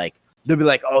see they'll be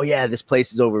like, oh yeah, this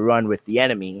place is overrun with the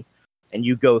enemy, and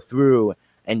you go through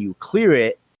and you clear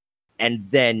it, and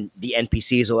then the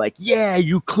NPCs are like, yeah,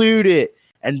 you cleared it,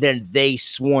 and then they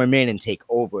swarm in and take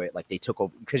over it, like they took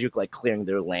over because you're like clearing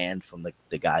their land from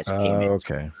the guys who came in.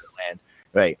 Okay. Their land,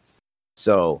 right?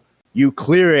 So you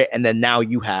clear it, and then now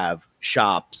you have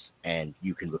shops, and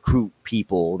you can recruit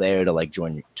people there to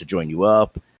join you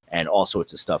up, and all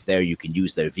sorts of stuff there. You can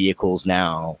use their vehicles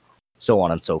now, so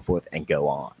on and so forth, and go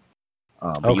on.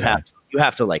 But you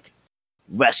have to like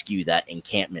rescue that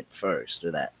encampment first,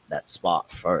 or that spot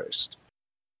first.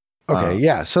 Okay,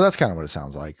 yeah. So that's kind of what it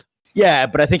sounds like. Yeah,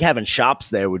 but I think having shops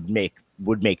there would make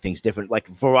things different. Like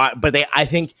but I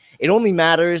think it only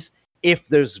matters if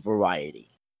there's variety,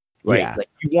 right? Yeah. Like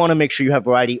you want to make sure you have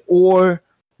variety, or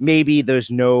maybe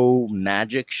there's no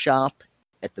magic shop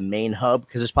at the main hub,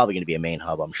 because there's probably going to be a main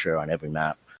hub, I'm sure, on every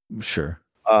map. Sure.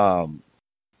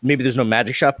 Maybe there's no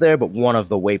magic shop there, but one of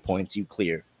the waypoints you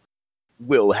clear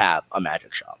will have a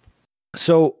magic shop.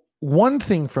 So one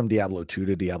thing from Diablo 2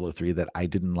 to Diablo 3 that I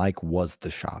didn't like was the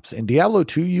shops. In Diablo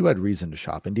 2, you had reason to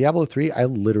shop. In Diablo 3, I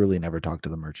literally never talked to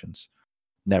the merchants.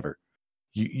 Never.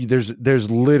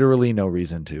 There's literally no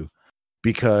reason to,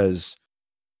 because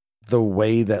the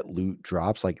way that loot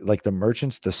drops, like the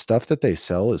merchants, the stuff that they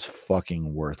sell is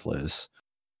fucking worthless.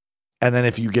 And then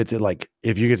if you get to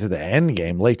the end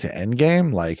game, late to end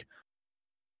game, like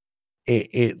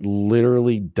it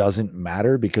literally doesn't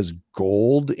matter, because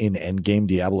gold in end game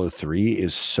Diablo 3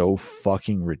 is so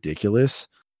fucking ridiculous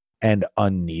and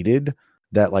unneeded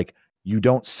that like you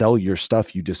don't sell your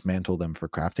stuff, you dismantle them for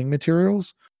crafting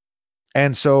materials.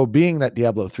 And so being that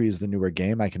Diablo 3 is the newer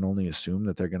game, I can only assume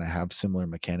that they're going to have similar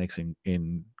mechanics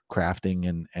in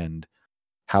crafting and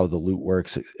how the loot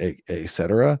works,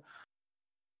 etc.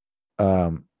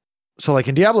 So like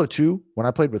in Diablo 2, when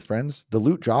I played with friends, the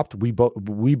loot dropped. We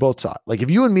both saw it. Like if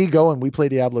you and me go and we play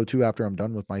Diablo 2 after I'm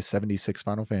done with my 76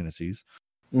 Final Fantasies,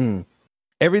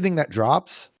 everything that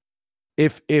drops,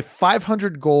 if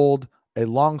 500 gold, a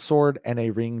longsword, and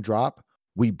a ring drop,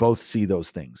 we both see those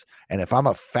things. And if I'm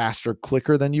a faster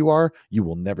clicker than you are, you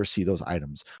will never see those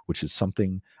items, which is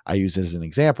something I use as an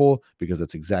example because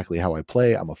that's exactly how I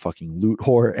play. I'm a fucking loot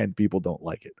whore and people don't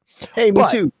like it. Hey, me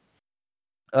too.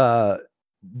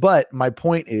 But my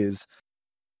point is,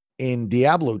 in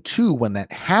Diablo 2, when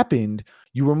that happened,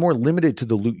 you were more limited to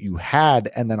the loot you had.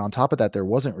 And then on top of that, there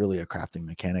wasn't really a crafting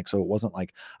mechanic. So it wasn't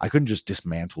like I couldn't just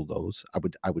dismantle those.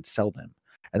 I would sell them.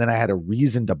 And then I had a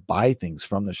reason to buy things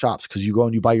from the shops, because you go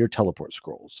and you buy your teleport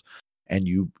scrolls, and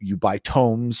you buy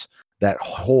tomes that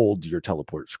hold your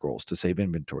teleport scrolls to save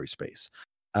inventory space.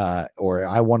 Or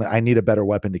I need a better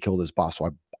weapon to kill this boss.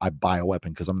 So I buy a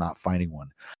weapon because I'm not finding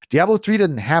one. Diablo 3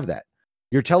 didn't have that.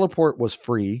 Your teleport was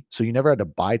free, so you never had to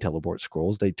buy teleport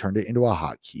scrolls. They turned it into a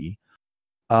hotkey.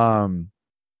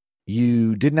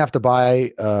 You didn't have to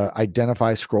buy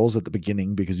identify scrolls at the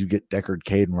beginning, because you get Deckard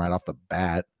Caden right off the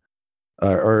bat.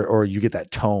 Or you get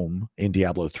that tome in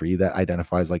Diablo 3 that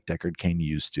identifies like Deckard Cain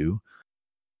used to.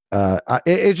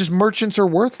 It just, merchants are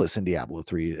worthless in Diablo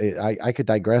 3. I could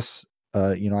digress.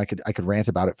 I could rant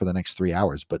about it for the next 3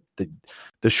 hours, but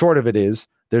the short of it is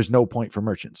there's no point for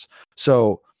merchants.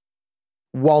 So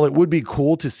while it would be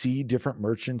cool to see different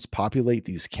merchants populate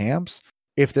these camps,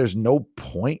 if there's no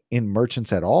point in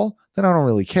merchants at all, then I don't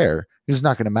really care. It's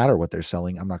not going to matter what they're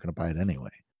selling. I'm not going to buy it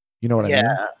anyway. You know what I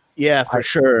mean? Yeah, for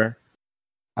sure.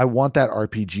 I want that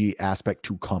RPG aspect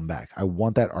to come back. I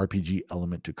want that RPG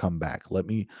element to come back. Let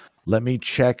me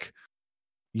check,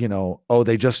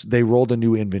 they rolled a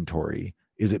new inventory.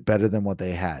 Is it better than what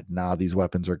they had? Nah, these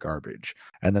weapons are garbage.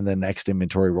 And then the next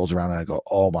inventory rolls around and I go,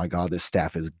 oh my God, this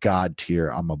staff is God tier.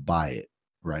 I'm going to buy it.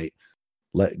 Right.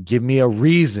 Give me a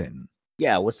reason.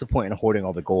 Yeah. What's the point in hoarding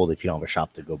all the gold if you don't have a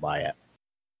shop to go buy it?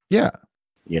 Yeah.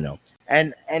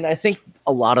 And I think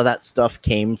a lot of that stuff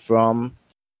came from,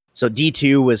 so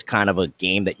D2 was kind of a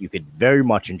game that you could very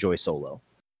much enjoy solo.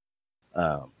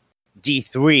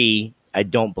 D3, I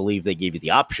don't believe they gave you the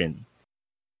option.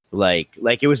 Like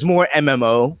it was more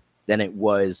MMO than it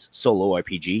was solo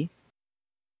RPG.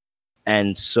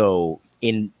 And so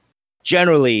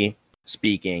generally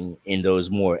speaking, in those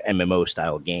more MMO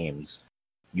style games,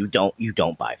 you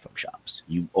don't buy from shops.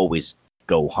 You always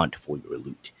go hunt for your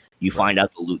loot. You find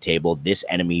out the loot table, this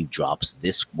enemy drops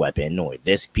this weapon or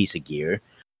this piece of gear,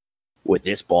 what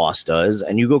this boss does,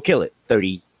 and you go kill it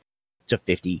 30 to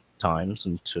 50 times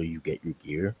until you get your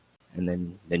gear, and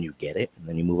then you get it, and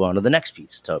then you move on to the next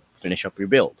piece to finish up your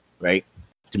build, right?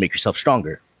 To make yourself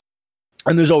stronger.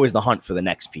 And there's always the hunt for the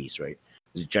next piece, right?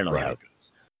 This is generally how it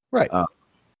goes. Right.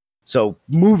 So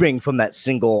moving from that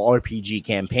single RPG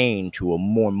campaign to a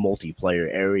more multiplayer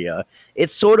area,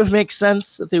 it sort of makes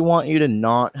sense that they want you to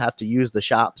not have to use the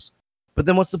shops. But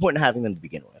then what's the point in having them to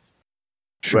begin with?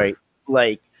 Sure. Right?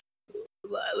 Like,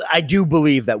 I do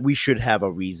believe that we should have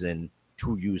a reason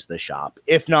to use the shop,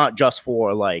 if not just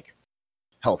for like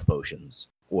health potions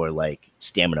or like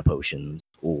stamina potions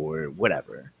or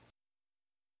whatever.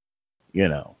 You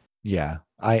know. Yeah.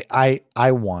 I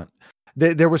want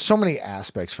there were so many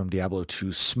aspects from Diablo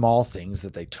 2, small things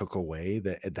that they took away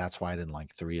that's why I didn't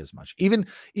like 3 as much.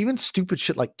 Even stupid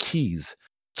shit like keys.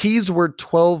 Keys were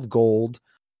 12 gold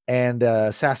and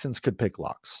assassins could pick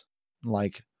locks.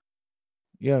 Like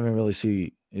you don't even really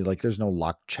see like there's no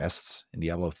locked chests in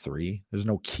Diablo 3. There's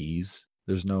no keys.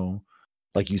 There's no,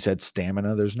 like you said,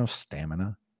 stamina. There's no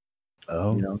stamina.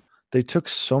 Oh. You know, they took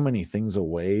so many things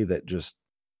away that just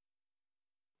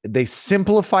they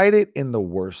simplified it in the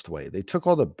worst way. They took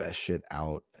all the best shit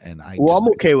out, and I'm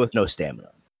okay with no stamina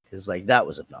because like that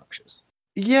was obnoxious.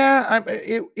 Yeah,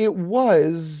 it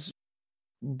was,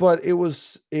 but it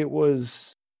was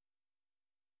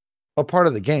a part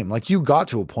of the game. Like you got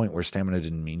to a point where stamina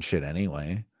didn't mean shit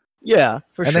anyway. Yeah,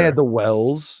 for sure. And they had the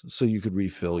wells, so you could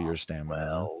refill your stamina.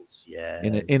 Wells, yeah.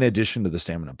 In addition to the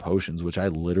stamina potions, which I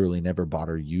literally never bought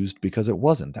or used because it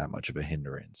wasn't that much of a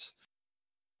hindrance.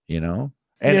 You know?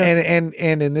 And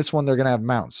in this one they're gonna have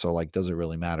mounts, so like does it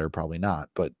really matter? Probably not.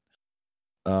 But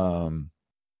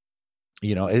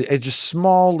you know, it's just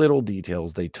small little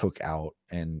details they took out,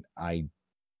 and I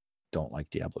don't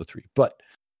like Diablo 3. But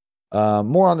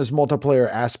more on this multiplayer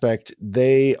aspect,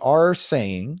 they are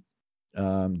saying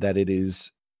that it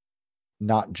is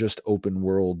not just open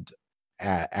world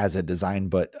as a design,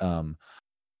 but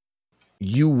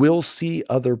you will see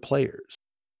other players.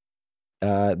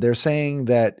 They're saying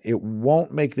that it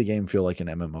won't make the game feel like an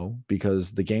MMO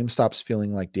because the game stops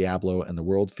feeling like Diablo and the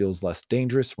world feels less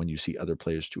dangerous when you see other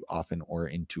players too often or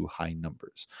in too high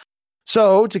numbers.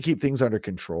 So to keep things under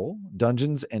control,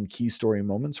 dungeons and key story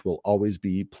moments will always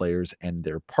be players and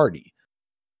their party.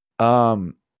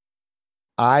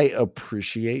 I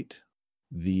appreciate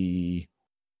the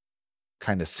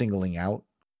kind of singling out.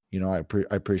 You know, I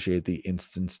appreciate the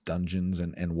instance dungeons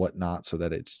and whatnot, so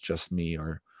that it's just me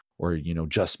or you know,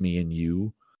 just me and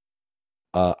you.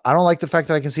 I don't like the fact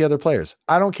that I can see other players.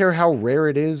 I don't care how rare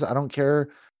it is. I don't care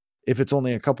if it's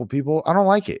only a couple people. I don't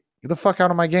like it. Get the fuck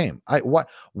out of my game.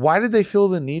 Why did they feel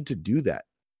the need to do that?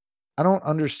 I don't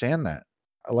understand that.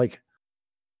 Like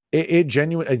it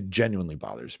genuinely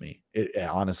bothers me.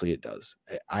 Honestly, it does.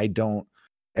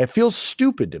 It feels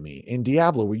stupid to me in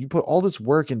Diablo where you put all this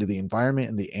work into the environment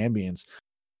and the ambience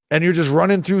and you're just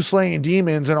running through slaying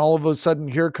demons and all of a sudden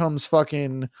here comes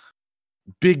fucking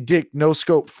big dick no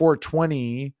scope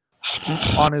 420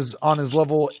 on his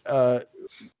level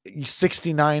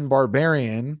 69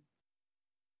 barbarian.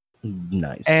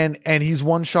 Nice. And he's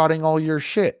one-shotting all your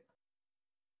shit.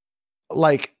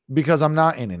 Like, because I'm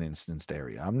not in an instanced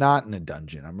area. I'm not in a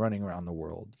dungeon. I'm running around the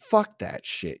world. Fuck that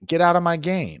shit. Get out of my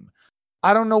game.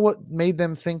 I don't know what made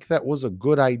them think that was a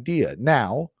good idea.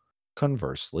 Now,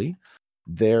 conversely,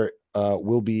 there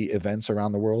will be events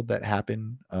around the world that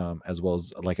happen, as well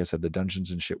as, like I said, the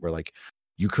dungeons and shit where like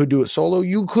you could do it solo.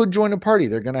 You could join a party.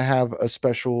 They're going to have a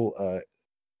special,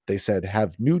 they said,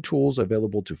 have new tools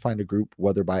available to find a group,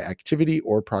 whether by activity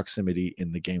or proximity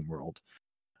in the game world.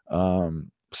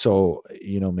 So,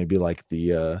 you know, maybe like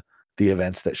the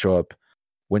events that show up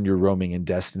when you're roaming in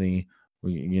Destiny,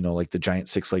 you know, like the giant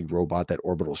 6-legged robot that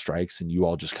orbital strikes and you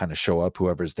all just kind of show up.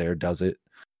 Whoever's there does it.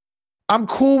 I'm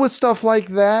cool with stuff like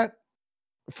that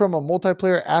from a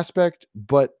multiplayer aspect,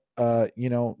 but, you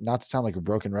know, not to sound like a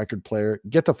broken record player,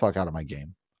 get the fuck out of my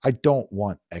game. I don't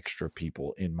want extra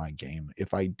people in my game.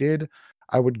 If I did,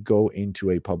 I would go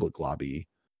into a public lobby.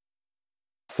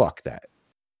 Fuck that.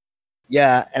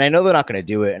 Yeah, and I know they're not going to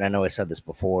do it, and I know I said this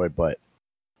before, but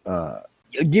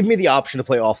give me the option to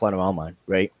play offline or online,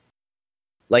 right?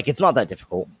 Like, it's not that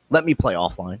difficult. Let me play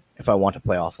offline if I want to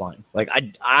play offline. Like,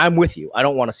 I'm with you. I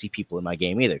don't want to see people in my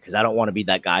game either, because I don't want to be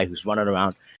that guy who's running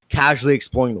around casually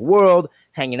exploring the world,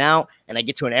 hanging out, and I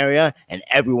get to an area, and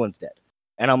everyone's dead.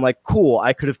 And I'm like, cool,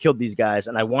 I could have killed these guys,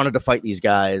 and I wanted to fight these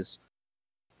guys,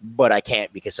 but I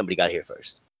can't because somebody got here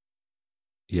first.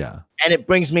 Yeah. And it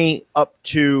brings me up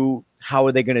to how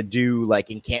are they going to do like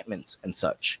encampments and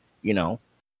such, you know?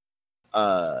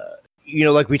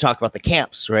 Like we talked about the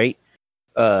camps, right?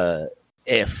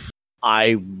 If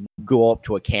I go up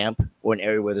to a camp or an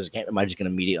area where there's a camp, am I just going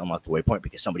to immediately unlock the waypoint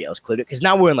because somebody else cleared it? Because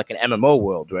now we're in like an MMO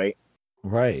world, right?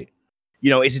 Right. You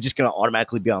know, is it just going to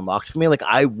automatically be unlocked for me? Like,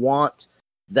 I want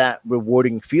that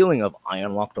rewarding feeling of I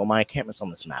unlocked all my encampments on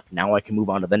this map. Now I can move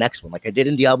on to the next one, like I did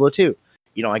in Diablo 2.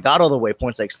 You know, I got all the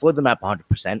waypoints, I explored the map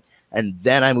 100%, and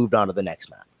then I moved on to the next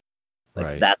map. Like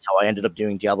Right. that's how I ended up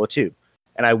doing Diablo 2.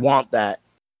 And I want that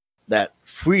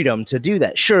freedom to do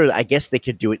that. Sure, I guess they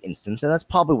could do it instant, and that's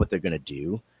probably what they're going to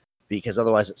do, because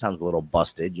otherwise it sounds a little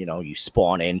busted. You know, you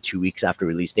spawn in 2 weeks after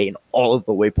release date and all of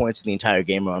the waypoints in the entire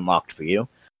game are unlocked for you.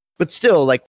 But still,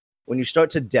 like, when you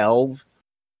start to delve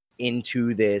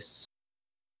into this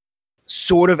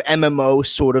sort of MMO,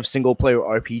 sort of single player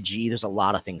RPG, there's a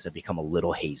lot of things that become a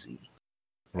little hazy.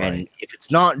 Right. And if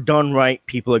it's not done right,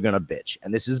 people are going to bitch.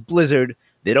 And this is Blizzard.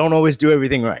 They don't always do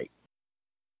everything right.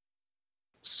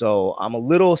 So I'm a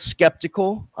little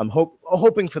skeptical. I'm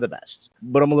hoping for the best,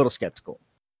 but I'm a little skeptical.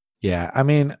 Yeah, I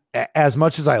mean, as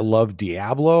much as I love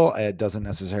Diablo, it doesn't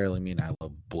necessarily mean I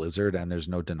love Blizzard, and there's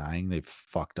no denying they've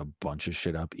fucked a bunch of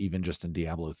shit up, even just in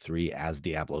Diablo 3 as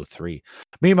Diablo 3.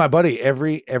 Me and my buddy,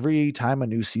 every time a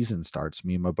new season starts,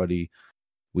 me and my buddy,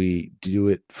 we do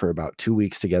it for about 2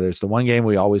 weeks together. It's the one game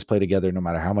we always play together, no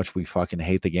matter how much we fucking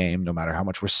hate the game, no matter how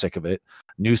much we're sick of it.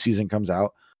 New season comes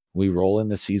out. We roll in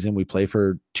the season, we play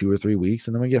for 2 or 3 weeks,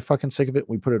 and then we get fucking sick of it and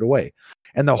we put it away.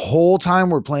 And the whole time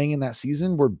we're playing in that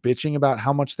season, we're bitching about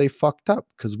how much they fucked up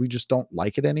because we just don't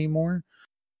like it anymore.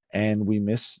 And we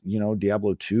miss,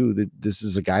 Diablo 2. This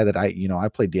is a guy that I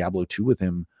played Diablo 2 with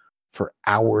him for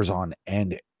hours on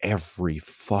end every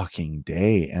fucking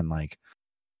day. And like,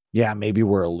 yeah, maybe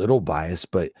we're a little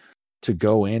biased, but to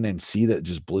go in and see that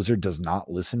just Blizzard does not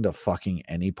listen to fucking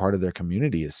any part of their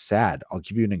community is sad. I'll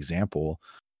give you an example.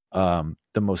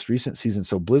 The most recent season.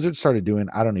 So Blizzard started doing,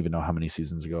 I don't even know how many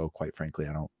seasons ago, quite frankly,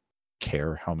 I don't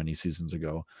care how many seasons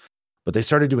ago, but they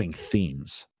started doing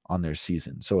themes on their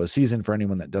season. So a season, for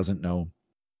anyone that doesn't know,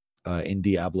 in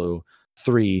Diablo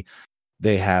 3,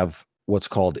 they have what's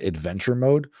called adventure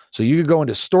mode. So you could go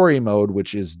into story mode,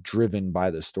 which is driven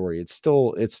by the story. It's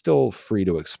still free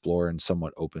to explore and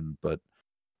somewhat open, but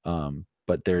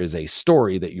there is a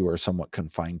story that you are somewhat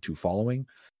confined to following.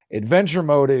 Adventure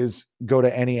mode is go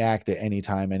to any act at any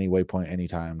time, any waypoint,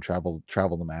 anytime, travel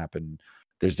the map, and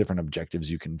there's different objectives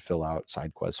you can fill out,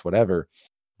 side quests, whatever.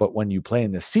 But when you play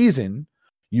in the season,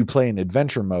 you play in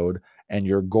adventure mode, and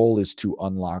your goal is to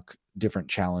unlock different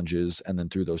challenges, and then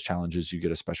through those challenges, you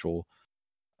get a special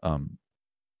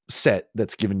set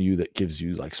that's given you that gives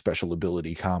you like special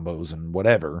ability combos and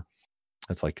whatever.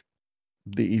 That's like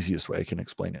the easiest way I can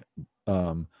explain it.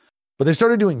 But they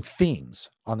started doing themes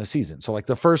on the season. So like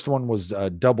the first one was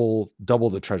double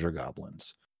the treasure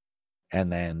goblins.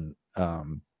 And then,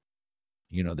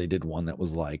 they did one that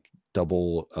was like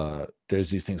double, there's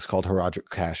these things called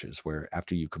Horadric caches, where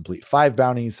after you complete 5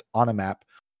 bounties on a map,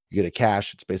 you get a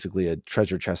cache. It's basically a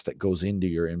treasure chest that goes into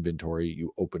your inventory.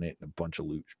 You open it and a bunch of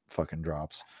loot fucking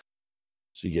drops.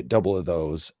 So you get double of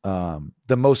those.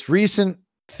 The most recent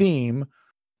theme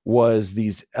was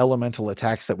these elemental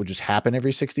attacks that would just happen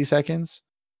every 60 seconds.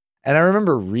 And I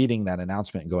remember reading that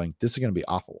announcement and going, this is going to be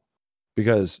awful,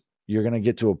 because you're going to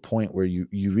get to a point where you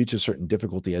reach a certain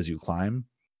difficulty as you climb,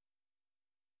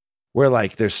 where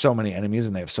like there's so many enemies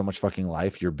and they have so much fucking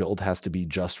life. Your build has to be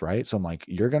just right. So I'm like,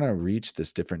 you're going to reach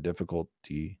this different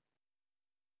difficulty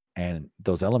and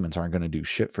those elements aren't going to do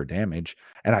shit for damage.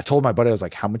 And I told my buddy, I was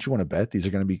like, how much you want to bet? These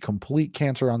are going to be complete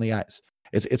cancer on the eyes.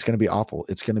 It's going to be awful.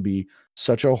 It's going to be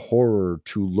such a horror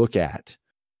to look at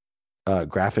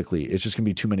graphically. It's just going to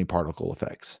be too many particle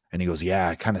effects. And he goes,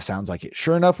 yeah, it kind of sounds like it.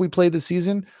 Sure enough, we played the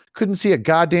season, couldn't see a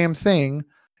goddamn thing.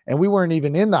 And we weren't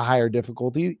even in the higher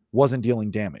difficulty, wasn't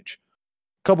dealing damage.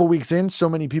 A couple weeks in, so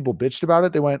many people bitched about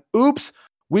it. They went, oops,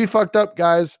 we fucked up,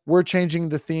 guys. We're changing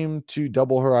the theme to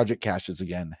double Horadric caches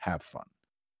again. Have fun.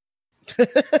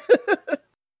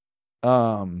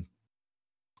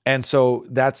 And so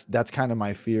that's kind of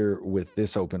my fear with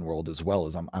this open world as well,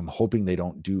 is I'm hoping they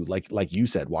don't do like you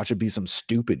said, watch it be some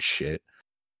stupid shit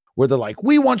where they're like,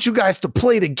 we want you guys to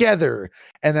play together.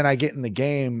 And then I get in the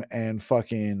game and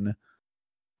fucking,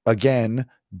 again,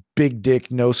 big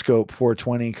dick, no scope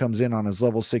 420 comes in on his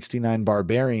level 69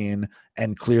 barbarian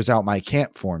and clears out my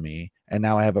camp for me. And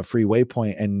now I have a free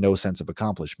waypoint and no sense of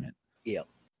accomplishment. Yeah.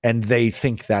 And they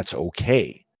think that's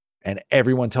okay. And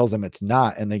everyone tells them it's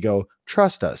not. And they go,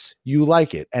 trust us, you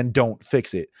like it, and don't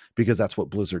fix it, because that's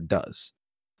what Blizzard does.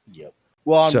 Yep.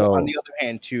 Well, on the other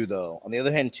hand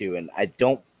too, and I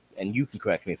don't, and you can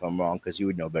correct me if I'm wrong, because you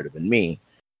would know better than me,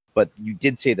 but you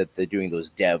did say that they're doing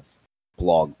those dev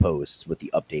blog posts with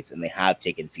the updates, and they have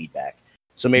taken feedback.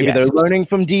 So maybe they're learning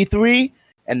from D3,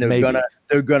 and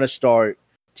they're gonna start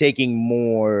taking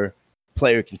more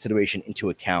player consideration into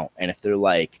account. And if they're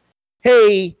like,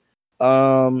 hey,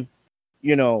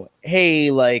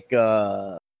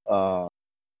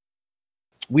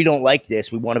 we don't like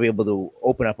this. We want to be able to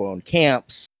open up our own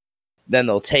camps. Then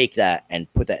they'll take that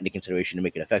and put that into consideration to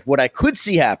make it effect. What I could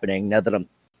see happening now that I'm,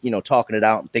 talking it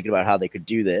out and thinking about how they could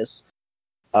do this,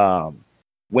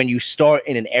 when you start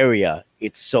in an area,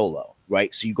 it's solo,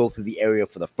 right? So you go through the area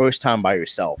for the first time by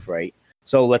yourself, right?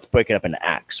 So let's break it up into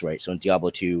acts, right? So in Diablo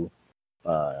 2,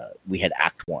 we had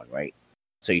Act 1, right?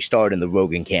 So you start in the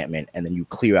rogue encampment, and then you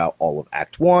clear out all of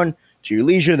Act 1 to your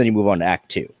leisure, then you move on to Act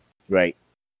 2, right?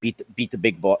 Beat the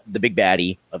big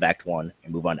baddie of Act 1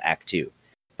 and move on to Act 2.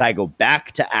 If I go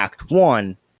back to Act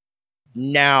 1,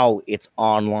 now it's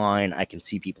online. I can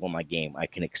see people in my game. I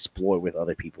can explore with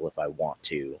other people if I want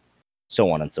to,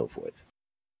 so on and so forth.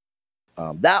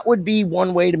 That would be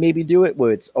one way to maybe do it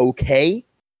where it's okay.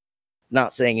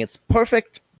 Not saying it's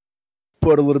perfect,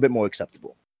 but a little bit more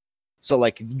acceptable. So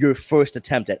like your first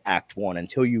attempt at Act 1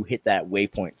 until you hit that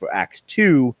waypoint for Act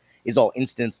 2 is all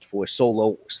instanced for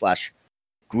solo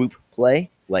 / group play,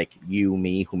 like you,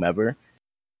 me, whomever.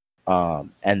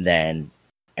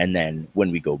 And then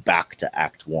when we go back to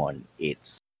Act 1,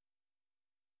 it's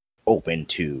open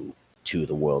to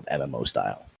the world MMO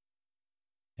style.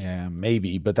 Yeah,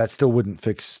 maybe, but that still wouldn't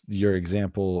fix your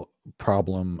example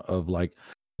problem of like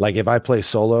if I play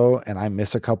solo and I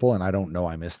miss a couple and I don't know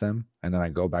I missed them, and then I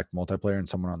go back multiplayer and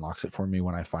someone unlocks it for me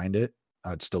when I find it,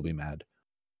 I'd still be mad.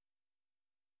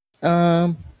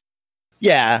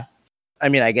 Yeah. I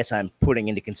mean, I guess I'm putting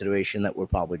into consideration that we're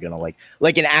probably gonna like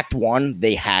in Act 1,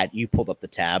 you pulled up the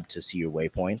tab to see your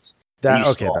waypoints.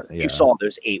 You saw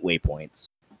there's 8 waypoints.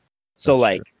 So that's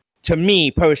like true. To me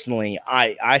personally,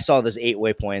 I saw there's 8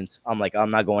 waypoints. I'm like,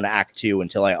 I'm not going to Act 2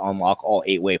 until I unlock all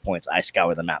 8 waypoints. I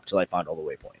scour the map till I find all the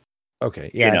waypoints. Okay,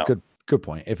 yeah, good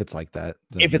point. If it's like that,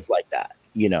 then...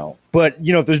 But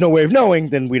if there's no way of knowing,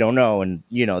 then we don't know, and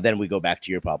then we go back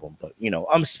to your problem. But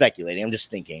I'm speculating. I'm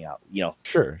just thinking out.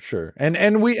 Sure,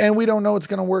 and we don't know it's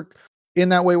gonna work in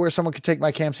that way where someone could take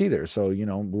my camps either. So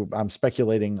I'm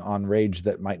speculating on rage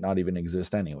that might not even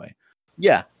exist anyway.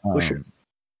 Yeah, for sure.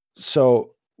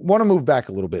 So want to move back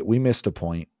a little bit. We missed a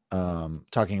point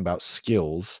talking about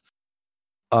skills.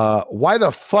 Why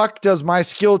the fuck does my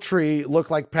skill tree look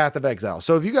like Path of Exile?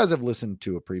 So if you guys have listened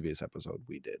to a previous episode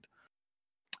we did,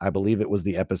 I believe it was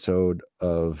the episode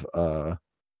of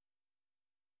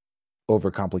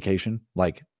overcomplication.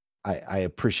 Like I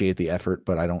appreciate the effort,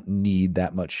 but I don't need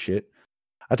that much shit.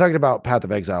 I talked about Path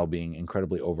of Exile being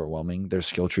incredibly overwhelming. Their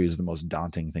skill tree is the most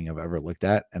daunting thing I've ever looked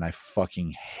at, and I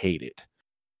fucking hate it.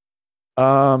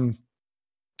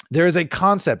 There is a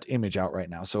concept image out right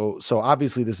now. So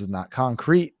obviously this is not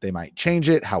concrete. They might change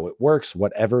it, how it works,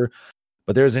 whatever.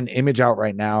 But there's an image out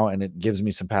right now, and it gives me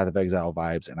some Path of Exile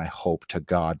vibes. And I hope to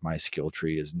God my skill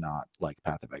tree is not like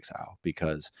Path of Exile,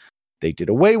 because they did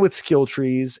away with skill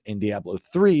trees in Diablo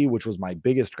 3, which was my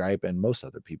biggest gripe and most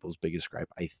other people's biggest gripe,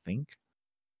 I think.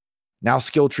 Now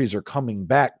skill trees are coming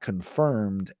back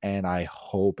confirmed, and I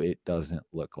hope it doesn't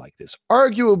look like this.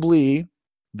 Arguably,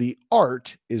 the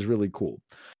art is really cool.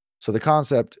 So the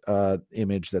concept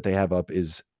image that they have up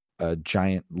is a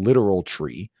giant literal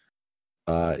tree.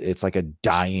 It's like a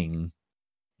dying,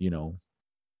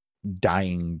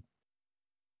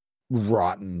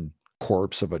 rotten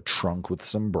corpse of a trunk with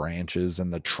some branches,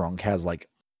 and the trunk has like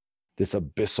this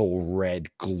abyssal red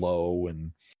glow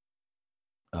and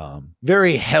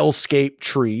very hellscape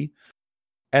tree.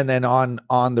 And then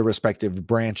on the respective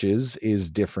branches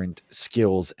is different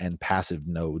skills and passive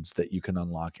nodes that you can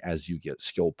unlock as you get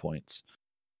skill points.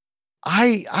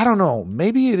 I don't know.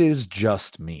 Maybe it is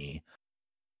just me.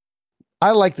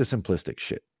 I like the simplistic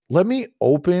shit. Let me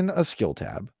open a skill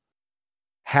tab,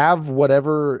 have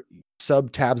whatever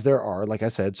sub tabs there are, like I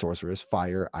said, sorceress,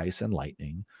 fire, ice, and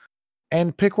lightning,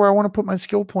 and pick where I want to put my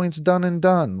skill points. Done and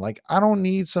done. Like, I don't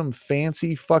need some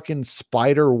fancy fucking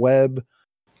spider web,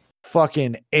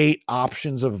 fucking 8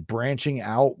 options of branching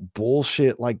out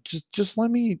bullshit. Like, just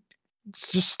let me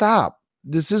just stop.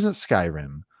 This isn't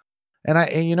Skyrim. And I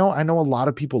know a lot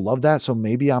of people love that, so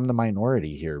maybe I'm the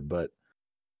minority here, but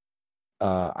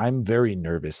I'm very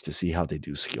nervous to see how they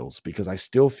do skills, because I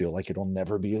still feel like it'll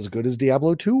never be as good as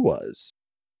Diablo 2 was.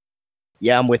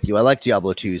 Yeah, I'm with you. I like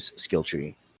Diablo 2's skill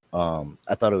tree.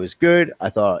 I thought it was good.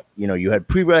 I thought, you had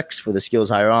prereqs for the skills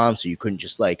higher on, so you couldn't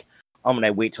just like, I'm going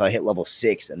to wait till I hit level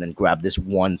 6 and then grab this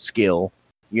one skill.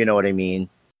 You know what I mean?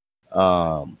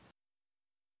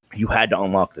 You had to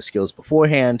unlock the skills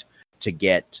beforehand to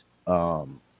get,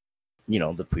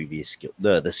 the previous skill,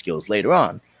 the skills later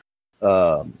on,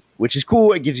 which is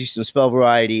cool. It gives you some spell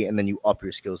variety, and then you up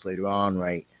your skills later on,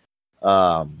 right?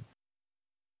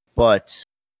 But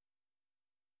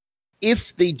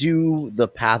if they do the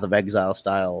Path of Exile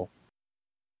style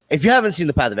if you haven't seen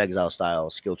the Path of Exile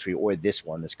style skill tree or this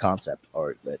concept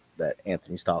art that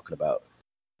Anthony's talking about,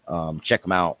 check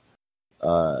them out.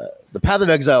 The Path of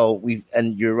Exile,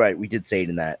 and you're right, we did say it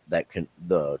in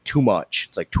the too much.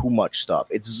 It's like too much stuff.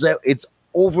 It's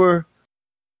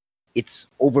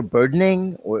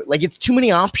overburdening, or like it's too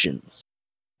many options.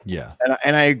 Yeah,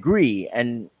 and I agree.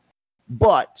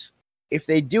 But if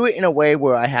they do it in a way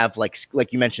where I have like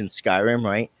you mentioned Skyrim,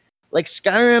 right? Like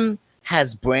Skyrim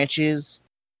has branches,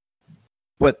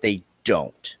 but they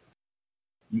don't.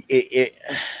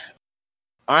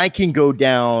 I can go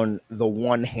down the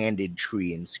one-handed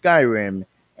tree in Skyrim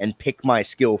and pick my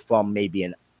skill from maybe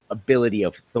an ability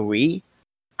of 3.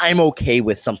 I'm okay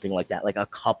with something like that, like a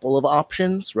couple of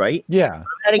options, right? Yeah.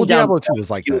 Well, Diablo 2 is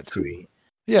like that too.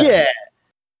 Yeah.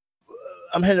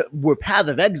 I'm headed where Path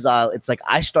of Exile, it's like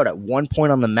I start at one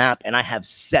point on the map and I have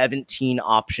 17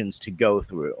 options to go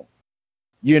through.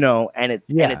 And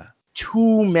it's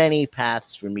too many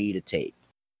paths for me to take.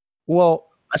 Well,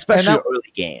 especially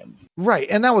early game. Right.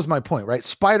 And that was my point, right?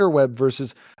 Spiderweb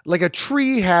versus like a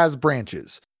tree has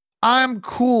branches. I'm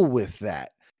cool with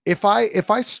that. If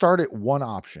I start at one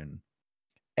option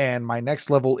and my next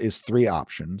level is 3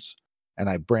 options, and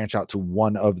I branch out to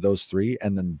one of those 3,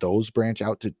 and then those branch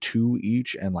out to 2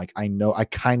 each, and like I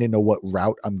kind of know what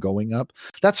route I'm going up,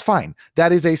 that's fine.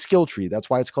 That is a skill tree. That's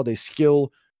why it's called a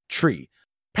skill tree.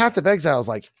 Path of Exile is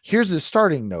like, here's this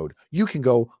starting node. You can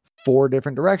go 4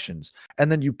 different directions,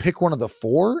 and then you pick one of the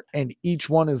 4, and each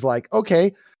one is like,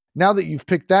 okay, now that you've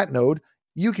picked that node,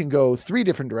 you can go 3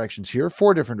 different directions here,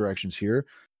 4 different directions here,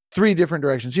 3 different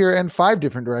directions here, and 5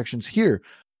 different directions here.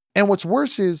 And what's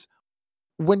worse is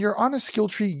when you're on a skill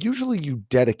tree, usually you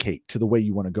dedicate to the way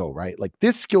you want to go, right? Like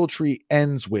this skill tree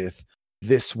ends with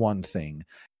this one thing,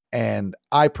 and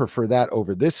I prefer that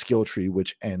over this skill tree,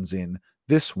 which ends in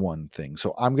this one thing.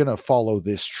 So I'm going to follow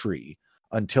this tree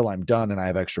until I'm done and I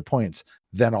have extra points.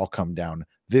 Then I'll come down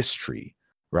this tree,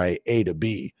 right? A to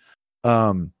B.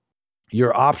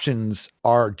 Your options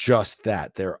are just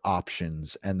that. They're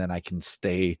options. And then I can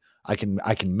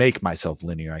make myself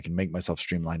linear. I can make myself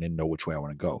streamlined and know which way I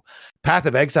want to go. Path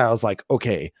of Exile is like,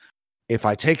 okay, if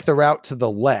I take the route to the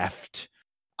left,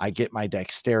 I get my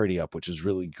dexterity up, which is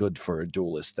really good for a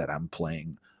duelist that I'm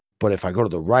playing. But if I go to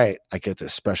the right, I get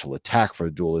this special attack for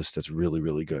a duelist that's really,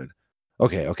 really good.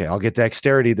 Okay, I'll get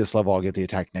dexterity this level. I'll get the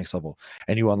attack next level.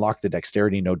 And you unlock the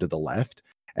dexterity node to the left.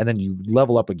 And then you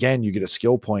level up again, you get a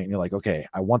skill point, and you're like, okay,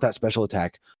 I want that special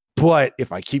attack. But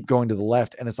if I keep going to the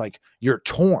left, and it's like, you're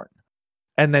torn.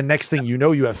 And then next thing you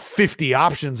know, you have 50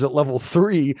 options at level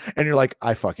 3, and you're like,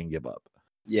 I fucking give up.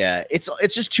 Yeah, it's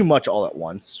just too much all at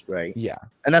once, right? Yeah.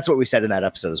 And that's what we said in that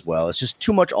episode as well. It's just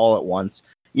too much all at once.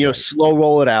 Slow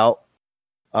roll it out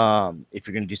if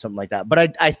you're going to do something like that.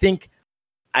 But I think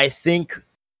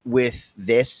with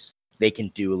this, they can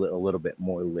do a little bit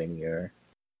more linear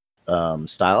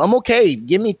style. I'm okay.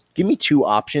 Give me 2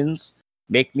 options.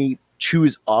 Make me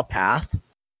choose a path,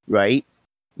 right?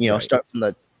 Right. Start from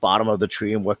the bottom of the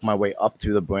tree and work my way up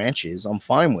through the branches. I'm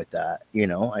fine with that.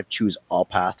 I choose a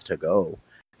path to go,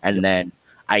 and then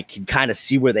I can kind of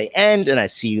see where they end, and I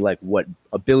see like what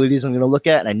abilities I'm going to look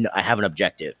at, and I have an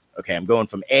objective. Okay, I'm going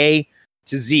from A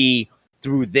to Z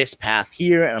through this path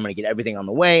here, and I'm going to get everything on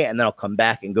the way, and then I'll come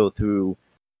back and go through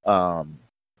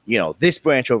this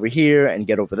branch over here and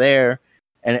get over there,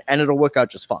 and it'll work out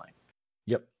just fine.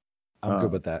 Yep. I'm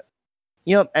good with that.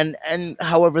 Yep. And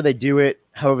however they do it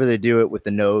with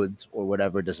the nodes or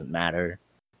whatever, doesn't matter.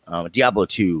 Diablo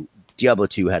 2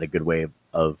 had a good way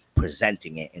of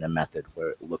presenting it in a method where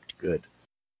it looked good.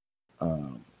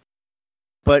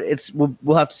 But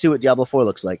we'll have to see what Diablo 4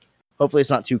 looks like. Hopefully it's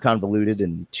not too convoluted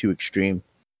and too extreme.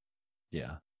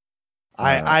 Yeah.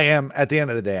 I am, at the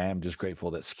end of the day, I am just grateful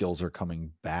that skills are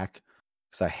coming back,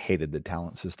 because I hated the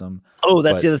talent system. Oh,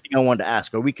 that's the other thing I wanted to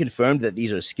ask. Are we confirmed that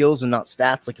these are skills and not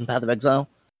stats like in Path of Exile?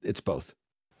 It's both.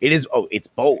 It is. Oh, it's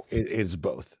both. It is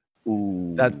both.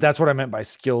 Ooh. That's what I meant by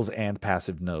skills and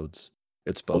passive nodes.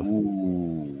 It's both.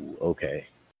 Ooh, okay.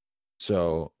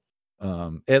 So,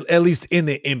 at least in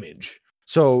the image.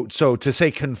 So to say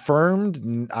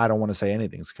confirmed, I don't want to say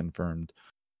anything's confirmed.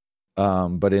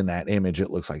 But in that image, it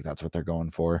looks like that's what they're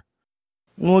going for.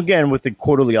 Well, again, with the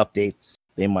quarterly updates,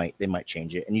 they might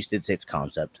change it. And you did say it's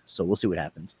concept, so we'll see what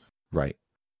happens. Right.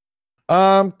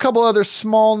 Couple other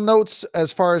small notes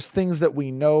as far as things that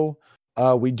we know.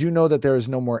 We do know that there is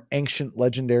no more ancient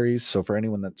legendaries. So for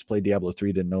anyone that's played Diablo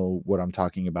 3 to know what I'm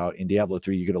talking about, in Diablo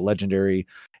 3, you get a legendary.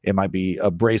 It might be a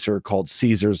bracer called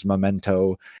Caesar's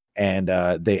Memento, and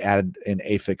they add an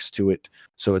affix to it.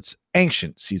 So it's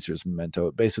ancient Caesar's Memento.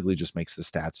 It basically just makes the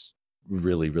stats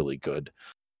really, really good.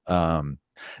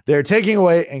 They're taking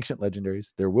away ancient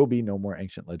legendaries. There will be no more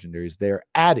ancient legendaries. They're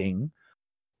adding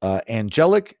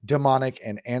angelic, demonic,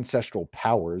 and ancestral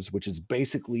powers, which is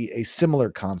basically a similar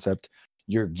concept.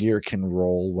 Your gear can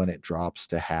roll when it drops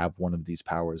to have one of these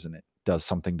powers, and it does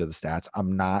something to the stats.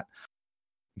 I'm not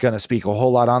going to speak a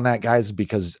whole lot on that, guys,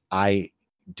 because I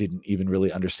didn't even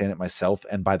really understand it myself.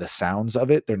 And by the sounds of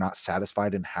it, they're not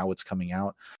satisfied in how it's coming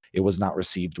out. It was not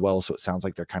received well, so it sounds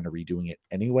like they're kind of redoing it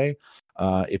anyway.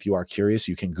 If you are curious,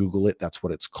 you can Google it. That's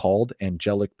what it's called: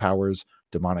 angelic powers,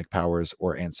 demonic powers,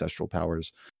 or ancestral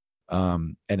powers.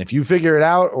 And if you figure it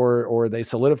out or they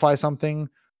solidify something,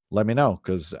 let me know,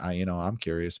 because I'm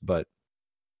curious. But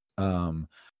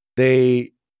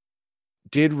they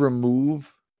did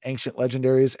remove ancient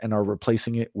legendaries and are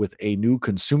replacing it with a new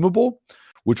consumable,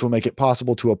 which will make it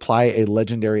possible to apply a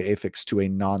legendary affix to a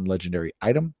non-legendary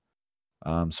item.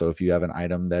 So if you have an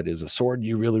item that is a sword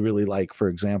you really, really like, for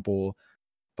example,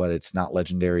 but it's not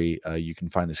legendary, you can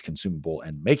find this consumable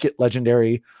and make it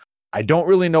legendary. I don't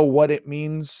really know what it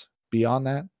means beyond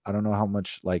that. I don't know how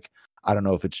much, I don't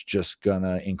know if it's just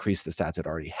gonna increase the stats it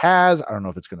already has. I don't know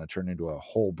if it's gonna turn into a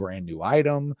whole brand new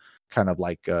item, kind of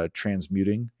like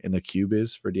transmuting in the cube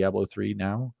is for Diablo 3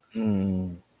 now.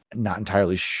 Not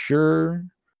entirely sure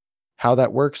how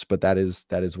that works, but that is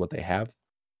what they have.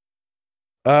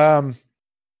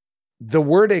 The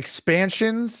word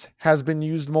expansions has been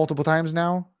used multiple times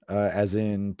now, as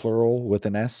in plural with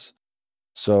an S.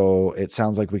 So it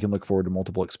sounds like we can look forward to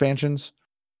multiple expansions.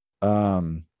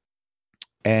 And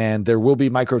there will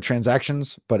be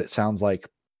microtransactions, but it sounds like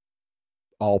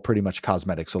all pretty much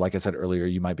cosmetic. So like I said earlier,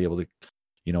 you might be able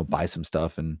to, buy some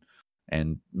stuff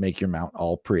and make your mount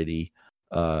all pretty.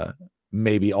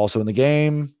 Maybe also in the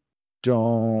game.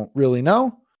 Don't really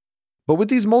know. But with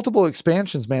these multiple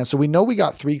expansions, man, so we know we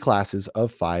got 3 classes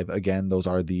of 5. Again, those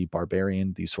are the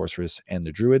Barbarian, the Sorceress, and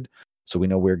the Druid. So we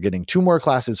know we're getting 2 more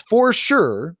classes for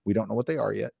sure. We don't know what they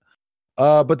are yet.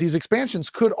 But these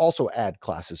expansions could also add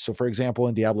classes. So for example,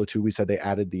 in Diablo 2, we said they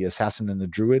added the Assassin and the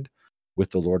Druid with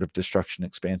the Lord of Destruction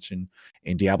expansion.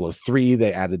 In Diablo 3,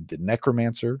 they added the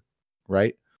Necromancer,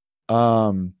 right?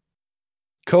 Ko,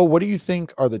 what do you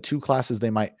think are the 2 classes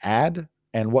they might add?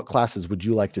 And what classes would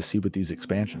you like to see with these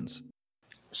expansions?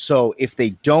 So if they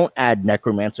don't add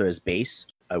Necromancer as base,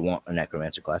 I want a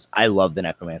Necromancer class. I love the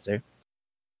Necromancer.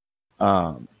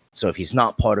 So if he's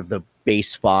not part of the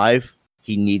base 5,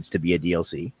 he needs to be a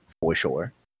DLC for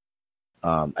sure.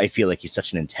 I feel like he's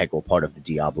such an integral part of the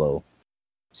Diablo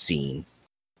scene.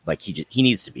 Like he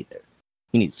needs to be there.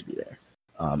 He needs to be there.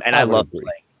 And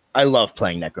I love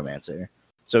playing Necromancer.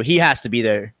 So he has to be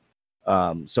there.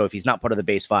 So if he's not part of the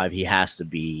base 5, he has to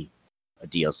be a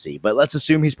DLC. But let's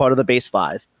assume he's part of the base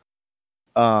 5.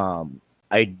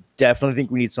 I definitely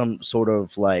think we need some sort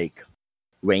of like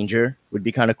Ranger would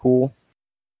be kind of cool.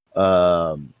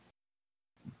 But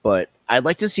I'd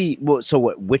like to see. So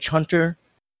what? Witch Hunter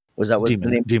was that? Was the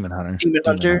name? Demon Hunter. Demon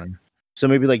Hunter. So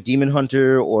maybe like Demon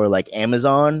Hunter or like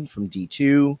Amazon from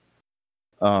D2.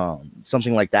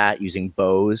 Something like that using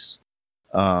bows.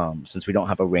 Since we don't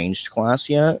have a ranged class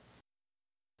yet.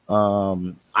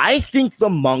 I think the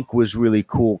Monk was really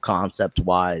cool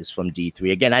concept-wise from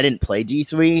D3. Again, I didn't play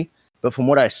D3, but from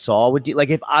what I saw with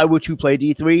if I were to play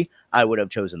D3, I would have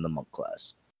chosen the Monk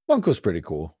class. Monk was pretty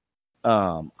cool.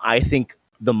 I think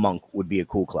the Monk would be a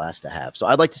cool class to have. So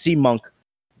I'd like to see Monk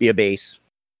be a base.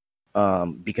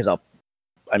 Because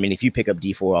if you pick up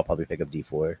D4, I'll probably pick up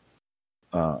D4.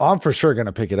 I'm for sure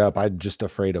gonna pick it up. I'm just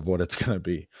afraid of what it's gonna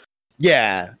be.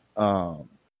 Yeah.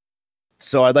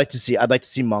 So I'd like to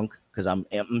see Monk because I'm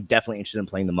definitely interested in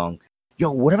playing the Monk.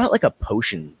 Yo, what about like a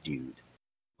potion dude?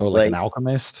 Oh, like an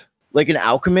alchemist? Like an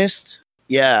alchemist?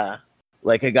 Yeah.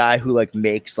 Like a guy who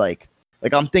makes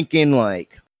I'm thinking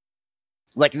like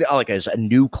as a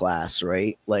new class,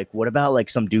 right? Like what about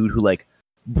some dude who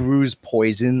brews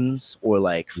poisons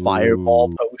or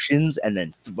fireball potions and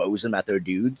then throws them at their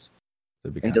dudes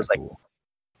and does cool.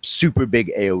 Super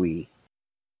big AoE.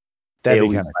 That'd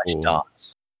be kind of cool.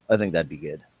 Dots. I think that'd be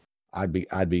good. I'd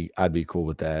be cool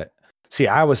with that. See,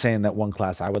 I was saying that one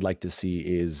class I would like to see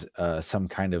is some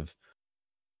kind of,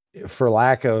 for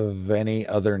lack of any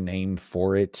other name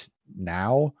for it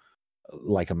now,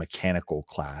 like a mechanical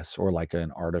class or like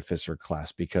an artificer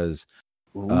class, because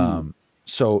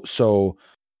so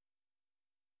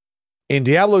in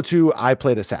Diablo 2, I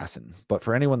played Assassin, but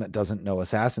for anyone that doesn't know,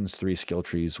 Assassin's 3 skill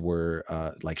trees were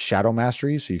Shadow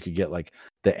Mastery, so you could get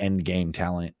the end game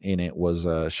talent in it was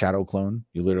a Shadow Clone.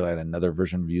 You literally had another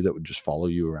version of you that would just follow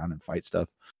you around and fight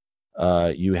stuff.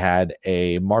 You had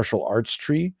a Martial Arts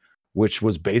tree, which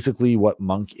was basically what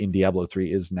Monk in Diablo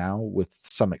 3 is now, with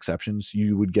some exceptions.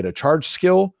 You would get a charge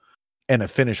skill, and a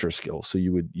finisher skill. So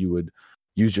you would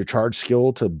use your charge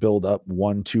skill to build up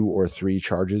 1, 2, or 3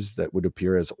 charges that would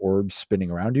appear as orbs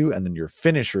spinning around you, and then your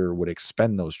finisher would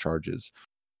expend those charges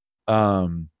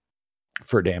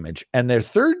for damage. And their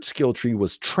third skill tree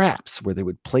was traps, where they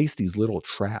would place these little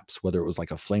traps, whether it was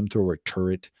like a flamethrower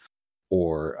turret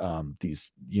or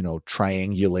these,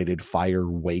 triangulated fire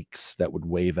wakes that would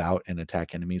wave out and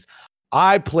attack enemies.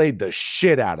 I played the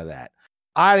shit out of that.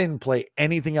 I didn't play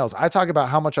anything else. I talk about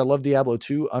how much I love Diablo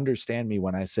 2. Understand me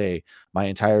when I say my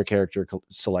entire character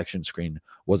selection screen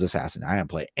was Assassin. I didn't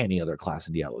play any other class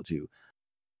in Diablo 2.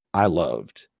 I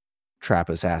loved Trap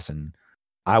Assassin.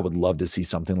 I would love to see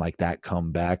something like that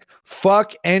come back.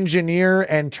 Fuck Engineer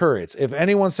and Turrets. If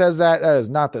anyone says that is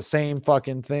not the same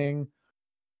fucking thing,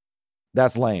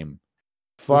 that's lame.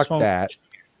 Fuck that.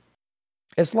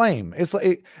 It's lame. It's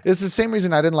the same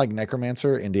reason I didn't like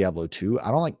Necromancer in Diablo 2.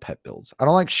 I don't like pet builds. I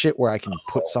don't like shit where I can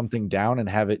put something down and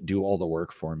have it do all the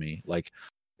work for me. Like,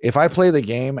 if I play the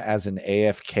game as an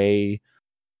AFK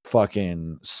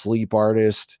fucking sleep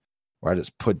artist, where I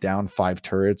just put down 5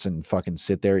 turrets and fucking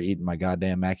sit there eating my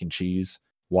goddamn mac and cheese,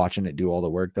 watching it do all the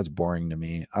work, that's boring to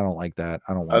me. I don't like that.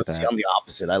 I don't want that. I'm the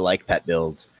opposite. I like pet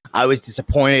builds. I was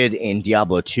disappointed in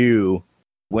Diablo 2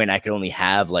 when I could only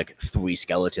have like 3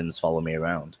 skeletons follow me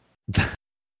around.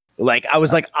 Like, I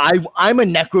was like, I'm a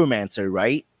necromancer,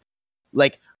 right?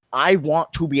 Like, I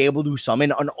want to be able to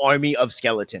summon an army of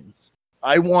skeletons.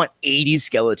 I want 80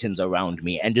 skeletons around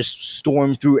me and just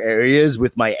storm through areas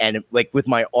with my with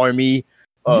my army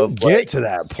of. You get to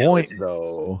that point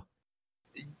though.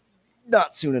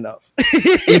 Not soon enough.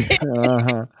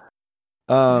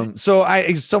 Uh-huh. So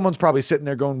someone's probably sitting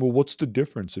there going, well, what's the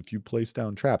difference if you place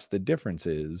down traps? The difference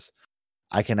is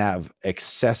I can have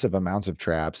excessive amounts of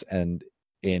traps, and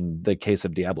in the case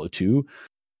of Diablo 2,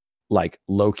 like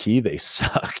low key, they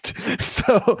sucked.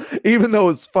 So even though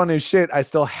it's fun as shit, I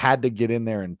still had to get in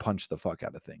there and punch the fuck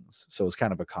out of things. So it's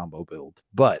kind of a combo build,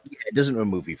 but it doesn't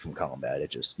remove you from combat. It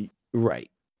just right.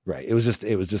 It was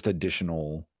just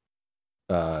additional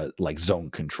like zone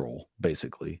control,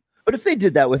 basically. But if they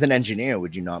did that with an engineer,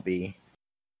 would you not be?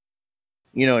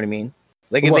 You know what I mean?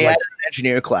 Like, if they had an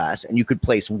engineer class and you could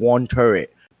place 1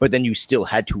 turret, but then you still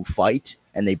had to fight,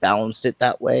 and they balanced it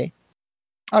that way,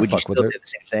 I'd would fuck you with still it. say the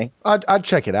same thing? I'd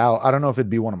check it out. I don't know if it'd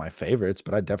be one of my favorites,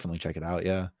 but I'd definitely check it out.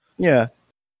 Yeah.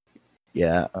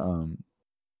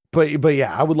 But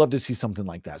yeah, I would love to see something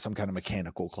like that. Some kind of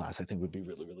mechanical class, I think, would be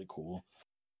really, really cool.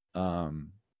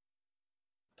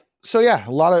 So yeah,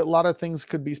 a lot of things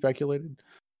could be speculated.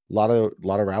 A lot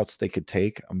of routes they could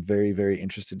take. I'm very, very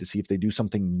interested to see if they do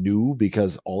something new,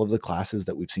 because all of the classes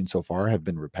that we've seen so far have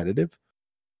been repetitive.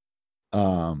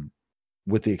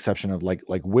 With the exception of like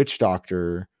Witch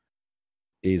Doctor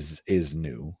is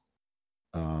new.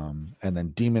 And then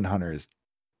Demon Hunter is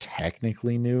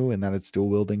technically new in that it's dual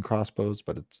wielding crossbows,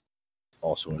 but it's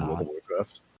also in World of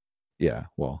Warcraft. Yeah,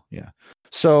 well, yeah.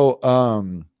 So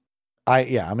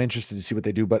I'm interested to see what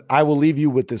they do, but I will leave you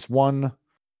with this one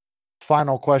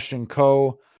final question,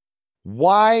 Co.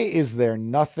 Why is there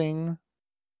nothing?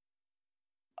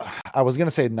 I was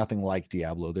gonna say nothing like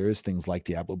Diablo. There is things like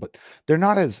Diablo, but they're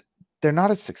not as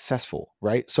successful,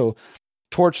 right? So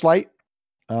Torchlight,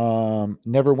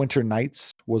 Neverwinter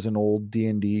Nights was an old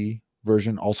D&D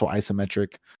version, also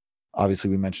isometric. Obviously,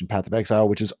 we mentioned Path of Exile,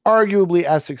 which is arguably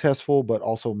as successful, but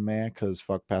also because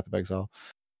fuck Path of Exile.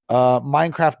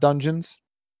 Minecraft Dungeons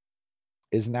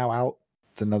is now out.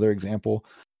 It's another example.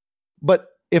 But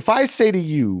if I say to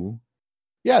you,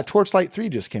 yeah, Torchlight 3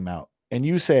 just came out, and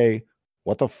you say,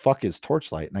 what the fuck is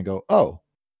Torchlight? And I go, oh,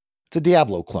 it's a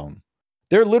Diablo clone.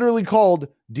 They're literally called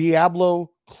Diablo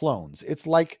clones. It's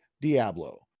like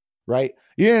Diablo, right?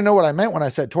 You didn't know what I meant when I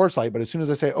said Torchlight, but as soon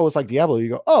as I say, oh, it's like Diablo, you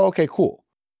go, oh, okay, cool.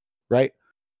 Right?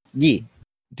 Yeah.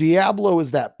 Diablo is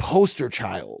that poster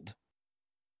child.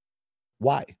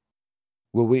 Why?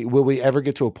 Will we ever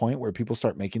get to a point where people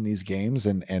start making these games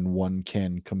and one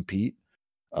can compete?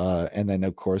 And then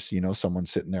of course,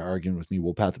 someone's sitting there arguing with me,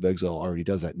 well, Path of Exile already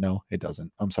does that. No, it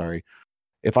doesn't. I'm sorry.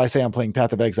 If I say I'm playing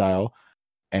Path of Exile,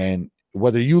 and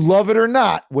whether you love it or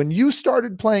not, when you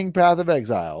started playing Path of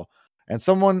Exile and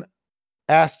someone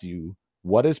asked you,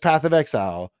 what is Path of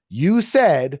Exile? You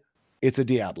said it's a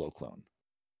Diablo clone.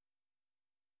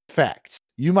 Facts.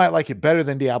 You might like it better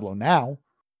than Diablo now,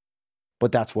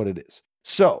 but that's what it is.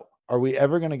 So are we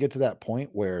ever going to get to that point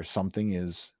where something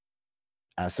is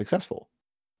as successful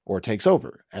or takes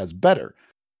over as better?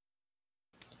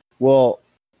 Well,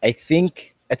 I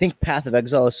think Path of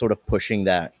Exile is sort of pushing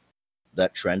that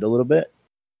trend a little bit.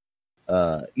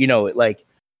 Like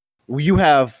you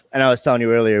have, and I was telling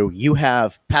you earlier, you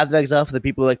have Path of Exile for the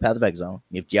people who like Path of Exile.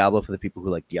 You have Diablo for the people who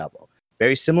like Diablo.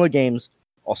 Very similar games,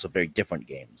 also very different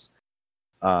games.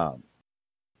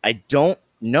 I don't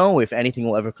know if anything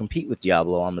will ever compete with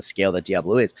Diablo on the scale that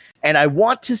Diablo is. And I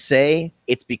want to say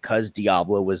it's because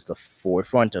Diablo was the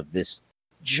forefront of this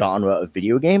genre of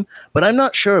video game, but I'm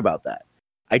not sure about that.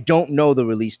 I don't know the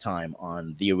release time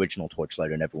on the original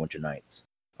Torchlight or Neverwinter Nights.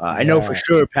 I know for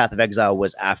sure Path of Exile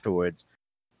was afterwards,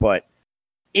 but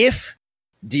if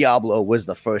Diablo was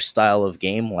the first style of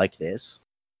game like this,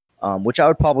 which I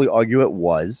would probably argue it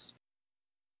was,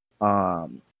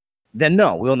 then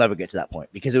no, we'll never get to that point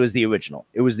because it was the original.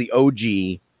 It was the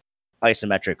OG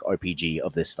isometric RPG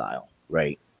of this style,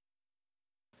 right?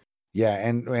 Yeah,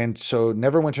 and so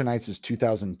Neverwinter Nights is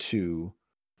 2002.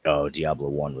 Oh, Diablo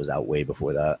 1 was out way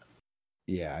before that.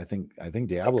 Yeah, I think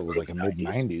Diablo was like a mid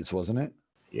 90s, wasn't it?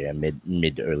 Yeah, mid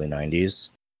to early 90s.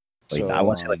 So, I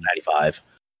want to say like 95.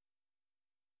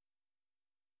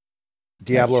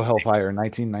 Diablo Hellfire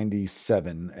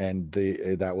 1997, and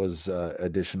that was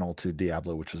additional to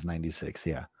Diablo, which was 96.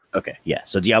 Yeah. Okay, yeah.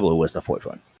 So Diablo was the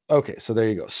forefront. Okay, so there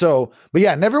you go. So, but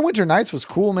yeah, Neverwinter Nights was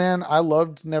cool, man. I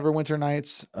loved Neverwinter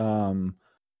Nights.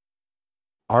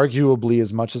 Arguably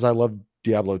as much as I loved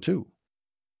Diablo 2.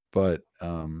 But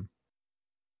from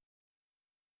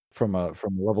a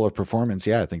level of performance,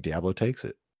 yeah, I think Diablo takes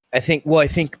it. I think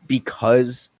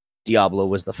because Diablo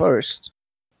was the first,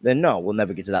 then no, we'll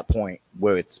never get to that point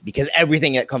where it's because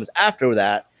everything that comes after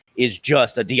that is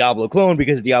just a Diablo clone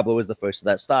because Diablo was the first of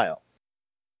that style.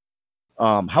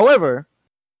 However,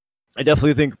 I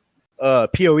definitely think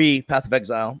PoE, Path of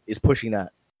Exile, is pushing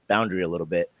that boundary a little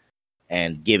bit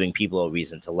and giving people a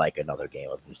reason to like another game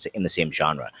in the same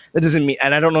genre. That doesn't mean,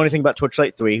 and I don't know anything about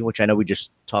Torchlight 3, which I know we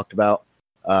just talked about,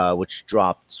 which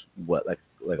dropped like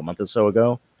a month or so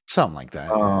ago. Something like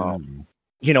that.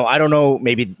 You know, I don't know.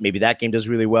 Maybe that game does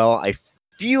really well. I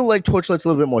feel like Torchlight's a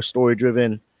little bit more story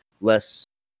driven, less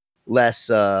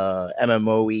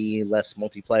MMO-y, less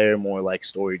multiplayer, more like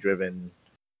story driven.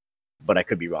 But I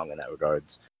could be wrong in that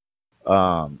regards.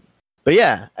 But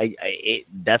yeah,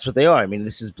 that's what they are. I mean,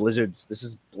 this is Blizzard's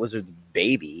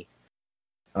baby.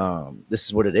 This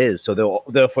is what it is. So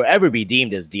they'll forever be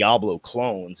deemed as Diablo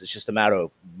clones. It's just a matter of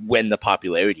when the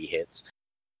popularity hits.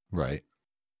 Right.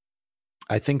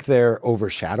 I think they're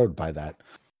overshadowed by that.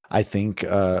 I think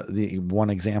the one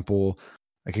example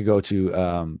I could go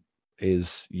to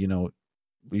is, you know,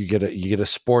 you get a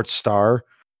sports star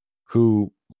who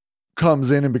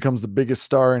comes in and becomes the biggest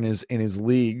star in his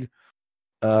league,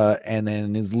 and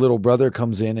then his little brother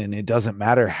comes in, and it doesn't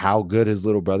matter how good his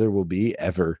little brother will be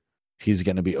ever, he's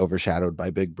going to be overshadowed by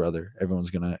Big Brother.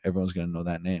 Everyone's gonna know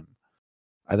that name.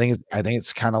 I think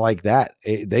it's kind of like that.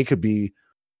 They could be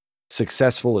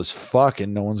successful as fuck,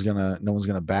 and no one's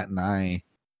gonna bat an eye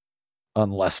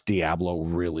unless Diablo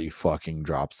really fucking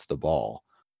drops the ball,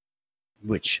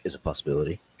 which is a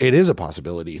possibility. It is a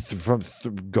possibility.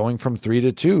 Going from 3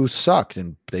 to 2 sucked,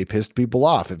 and they pissed people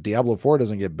off. If Diablo 4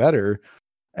 doesn't get better,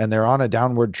 and they're on a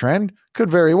downward trend, could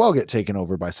very well get taken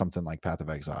over by something like Path of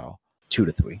Exile. 2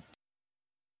 to 3.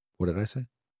 What did I say?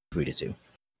 3 to 2.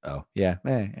 Oh yeah.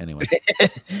 Anyway.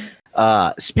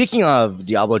 Speaking of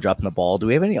Diablo dropping the ball, do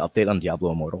we have any update on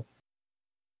Diablo Immortal?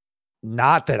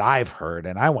 Not that I've heard,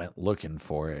 and I went looking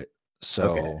for it.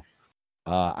 So okay.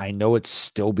 I know it's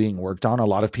still being worked on. A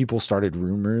lot of people started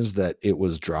rumors that it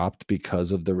was dropped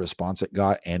because of the response it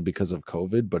got and because of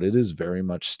COVID, but it is very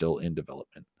much still in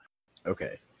development.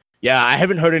 Okay. Yeah, I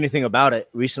haven't heard anything about it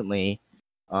recently.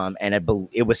 And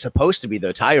it was supposed to be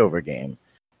the tie-over game.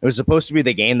 It was supposed to be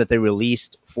the game that they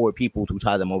released for people to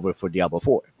tie them over for Diablo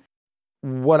 4.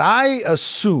 What I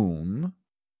assume,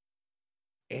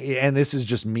 and this is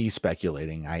just me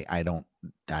speculating, I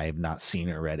have not seen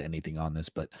or read anything on this,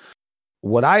 but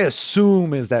what I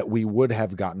assume is that we would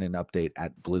have gotten an update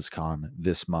at BlizzCon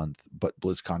this month, but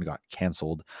BlizzCon got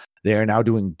canceled. They are now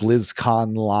doing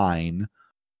BlizzCon Line,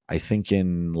 I think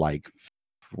in like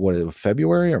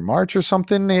February or March or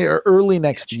something, or early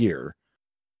next year.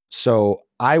 So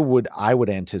I would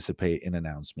anticipate an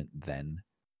announcement then.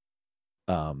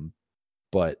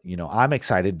 But you know, I'm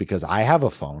excited because I have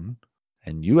a phone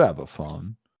and you have a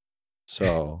phone.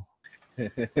 So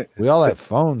we all have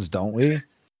phones, don't we?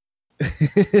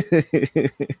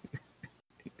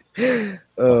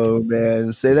 Oh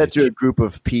man, say that to a group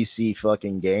of PC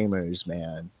fucking gamers,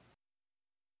 man.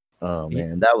 Oh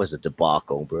man, that was a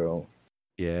debacle, bro.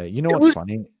 Yeah, you know what's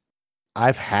funny?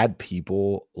 I've had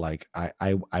people like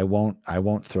I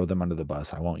won't throw them under the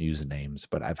bus. I won't use names,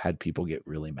 but I've had people get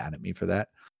really mad at me for that.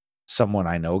 Someone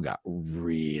I know got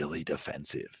really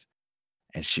defensive,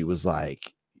 and she was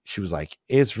like,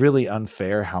 it's really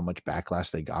unfair how much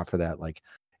backlash they got for that. Like,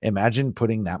 imagine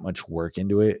putting that much work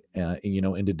into it,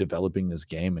 into developing this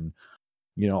game, and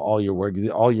all your work,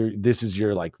 this is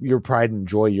your like your pride and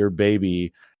joy, your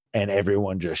baby, and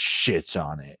everyone just shits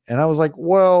on it. And I was like,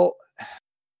 well,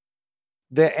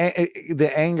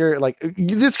 the anger, like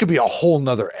this could be a whole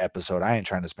nother episode. I ain't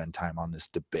trying to spend time on this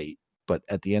debate, but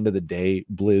at the end of the day,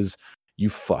 Blizz, you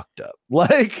fucked up.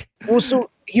 Like, well, so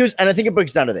and I think it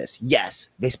breaks down to this. Yes,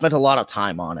 they spent a lot of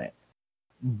time on it,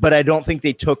 but I don't think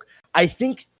they took. I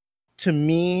think to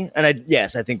me, and I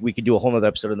think we could do a whole nother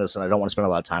episode on this, and I don't want to spend a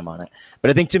lot of time on it.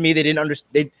 But I think to me, they didn't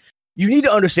understand. You need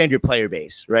to understand your player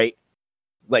base, right?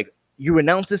 Like, you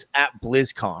announce this at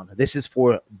BlizzCon. This is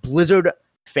for Blizzard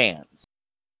fans.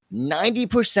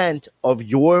 90% of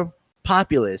your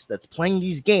populace that's playing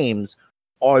these games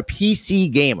are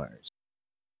PC gamers.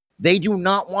 They do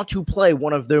not want to play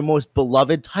one of their most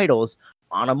beloved titles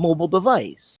on a mobile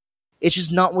device. It's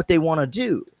just not what they want to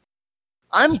do.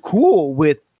 I'm cool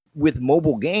with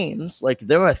mobile games. Like,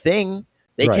 they're a thing.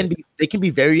 They can be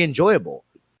very enjoyable.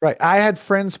 Right. I had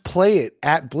friends play it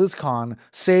at BlizzCon,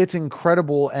 say it's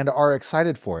incredible, and are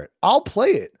excited for it. I'll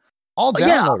play it. I'll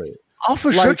download it. I'll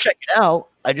for sure check it out.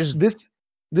 I just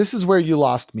this is where you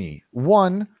lost me.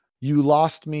 One, you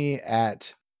lost me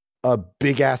at a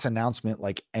big ass announcement,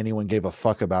 like anyone gave a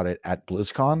fuck about it at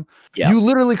BlizzCon. Yeah. You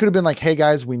literally could have been like, hey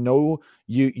guys, we know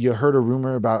you heard a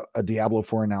rumor about a Diablo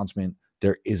 4 announcement.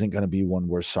 There isn't going to be one.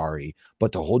 We're sorry.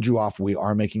 But to hold you off, we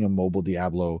are making a mobile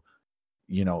Diablo.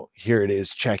 Here it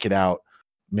is. Check it out.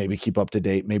 Maybe keep up to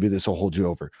date. Maybe this will hold you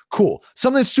over. Cool.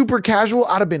 Something super casual,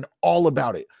 I'd have been all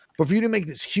about it. But for you to make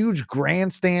this huge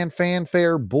grandstand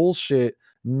fanfare bullshit,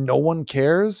 no one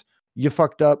cares, you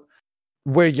fucked up.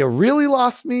 Where you really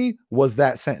lost me was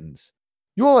that sentence.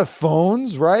 You all have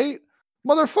phones, right?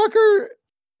 Motherfucker,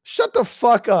 shut the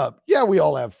fuck up. Yeah, we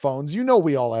all have phones.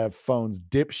 We all have phones,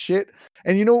 dipshit.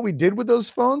 And you know what we did with those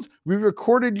phones? We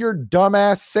recorded your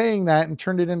dumbass saying that and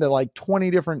turned it into like 20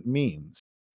 different memes.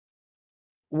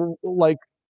 Like,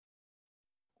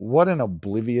 what an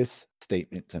oblivious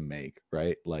statement to make,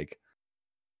 right? Like,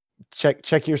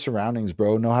 check your surroundings,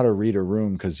 bro. Know how to read a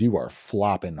room, because you are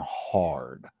flopping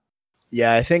hard.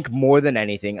 Yeah, I think more than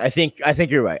anything, I think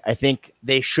you're right. I think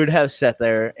they should have sat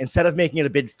there instead of making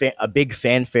it a big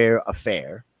fanfare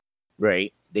affair,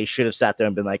 right? They should have sat there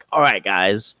and been like, "All right,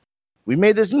 guys, we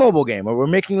made this mobile game, or we're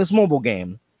making this mobile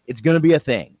game. It's gonna be a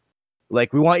thing.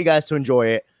 Like, we want you guys to enjoy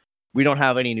it. We don't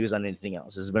have any news on anything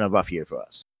else. This has been a rough year for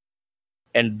us."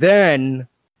 And then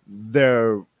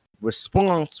their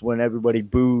response when everybody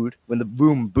booed, when the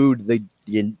room booed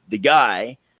the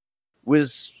guy,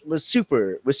 was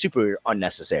super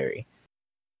unnecessary.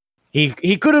 He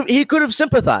could have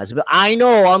sympathized, but I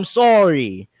know, I'm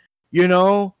sorry.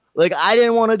 Like, I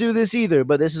didn't want to do this either,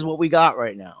 but this is what we got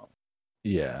right now.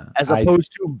 Yeah. As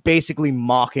opposed to basically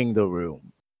mocking the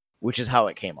room, which is how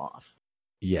it came off.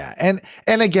 Yeah.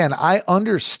 And again, I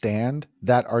understand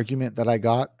that argument that I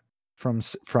got from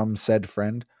said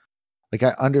friend. Like,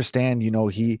 I understand,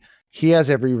 he has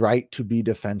every right to be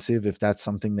defensive if that's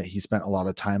something that he spent a lot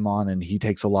of time on and he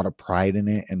takes a lot of pride in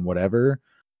it and whatever.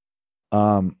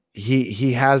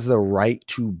 He has the right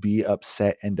to be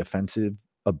upset and defensive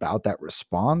about that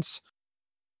response.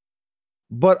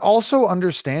 But also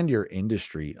understand your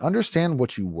industry. Understand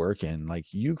what you work in.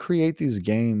 Like, you create these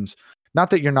games, not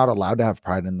that you're not allowed to have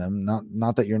pride in them,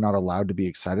 not that you're not allowed to be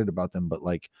excited about them, but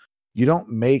like, you don't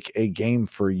make a game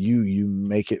for you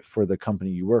make it for the company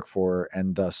you work for,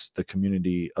 and thus the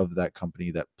community of that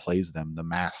company that plays them, the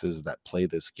masses that play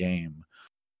this game.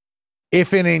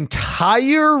 If an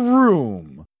entire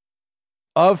room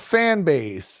of fan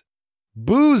base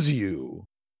boos you,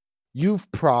 you've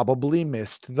probably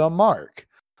missed the mark.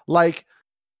 Like,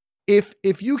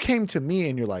 if you came to me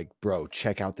and you're like, bro,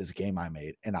 check out this game I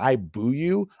made, and I boo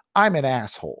you, I'm an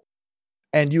asshole.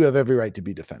 And you have every right to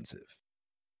be defensive.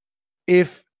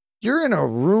 If you're in a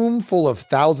room full of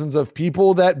thousands of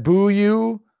people that boo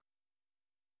you,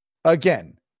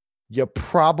 again, you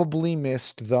probably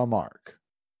missed the mark.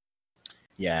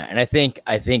 Yeah, and I think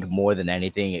more than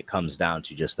anything, it comes down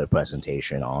to just their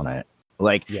presentation on it.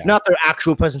 Like, not their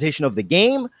actual presentation of the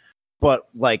game, but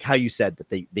like how you said that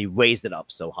they raised it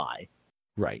up so high.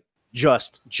 Right.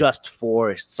 Just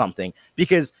for something.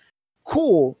 Because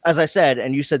cool, as I said,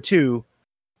 and you said too,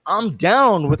 I'm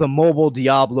down with a mobile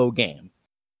Diablo game.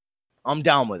 I'm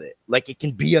down with it. Like, it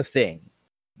can be a thing.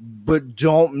 But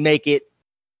don't make it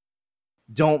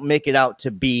out to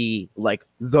be like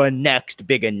the next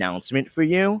big announcement for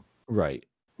you. Right.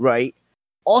 Right.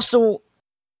 Also,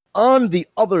 on the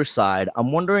other side,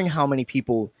 I'm wondering how many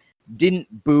people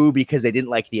didn't boo because they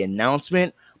didn't like the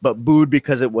announcement, but booed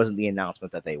because it wasn't the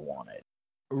announcement that they wanted.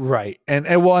 Right. And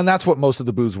that's what most of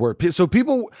the boos were. So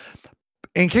people,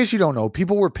 in case you don't know,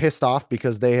 people were pissed off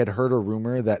because they had heard a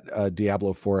rumor that a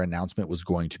Diablo 4 announcement was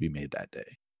going to be made that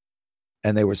day.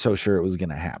 And they were so sure it was going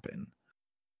to happen.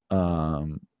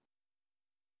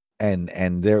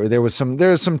 And there was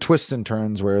some twists and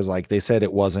turns where it was like they said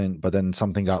it wasn't, but then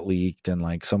something got leaked and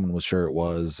like someone was sure it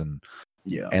was, and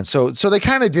Yeah. And so they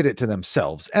kind of did it to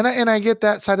themselves. And I get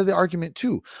that side of the argument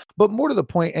too. But more to the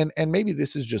point, and maybe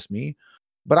this is just me,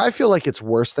 but I feel like it's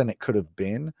worse than it could have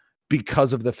been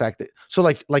because of the fact that, so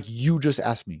like you just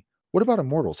asked me, what about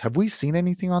Immortals? Have we seen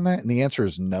anything on that? And the answer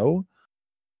is no.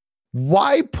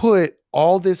 Why put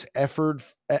all this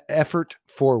effort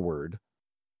forward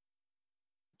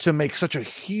to make such a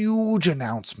huge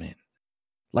announcement?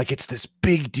 Like it's this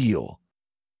big deal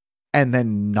and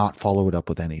then not follow it up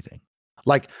with anything.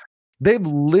 Like they've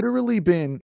literally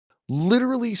been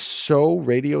so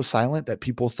radio silent that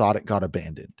people thought it got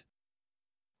abandoned.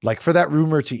 Like for that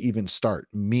rumor to even start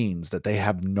means that they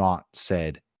have not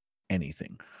said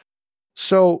anything.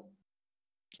 So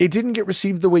it didn't get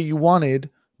received the way you wanted,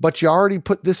 but you already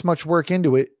put this much work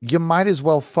into it. You might as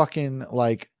well fucking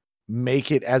like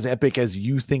make it as epic as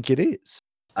you think it is.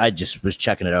 I just was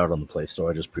checking it out on the Play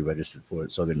Store. I just pre-registered for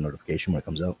it, so I get a notification when it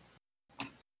comes out.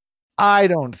 I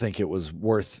don't think it was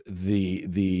worth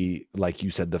the like you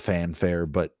said, the fanfare,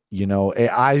 but you know,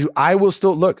 I will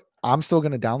still look. I'm still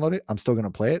going to download it. I'm still going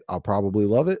to play it. I'll probably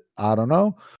love it. I don't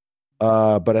know.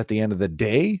 But at the end of the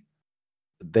day,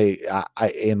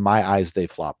 in my eyes, they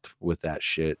flopped with that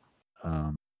shit.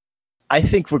 I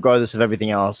think regardless of everything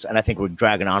else, and I think we're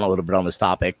dragging on a little bit on this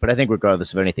topic, but I think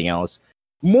regardless of anything else,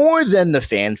 more than the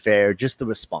fanfare, just the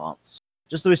response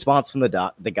from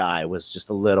the guy was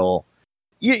just a little.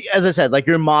 As I said, like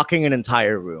you're mocking an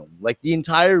entire room. Like the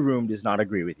entire room does not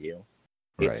agree with you.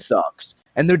 It Right. sucks.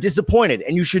 And they're disappointed.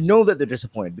 And you should know that they're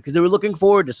disappointed because they were looking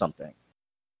forward to something.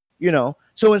 You know?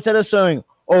 So instead of saying,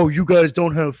 oh, you guys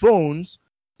don't have phones,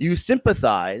 you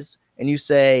sympathize and you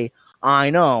say, I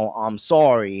know, I'm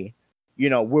sorry. You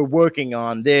know, we're working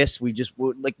on this.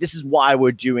 This is why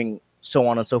we're doing so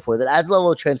on and so forth. It adds a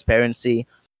level of transparency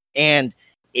and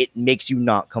it makes you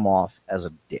not come off as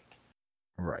a dick.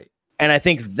 Right. And I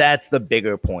think that's the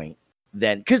bigger point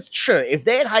then. Because, sure, if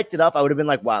they had hyped it up, I would have been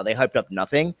like, wow, they hyped up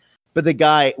nothing. But the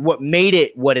guy, what made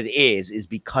it what it is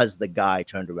because the guy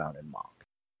turned around and mocked.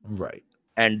 Right.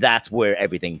 And that's where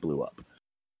everything blew up.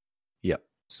 Yep.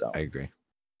 So I agree.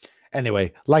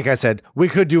 Anyway, like I said, we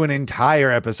could do an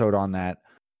entire episode on that.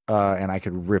 And I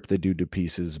could rip the dude to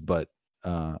pieces. But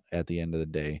at the end of the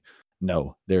day,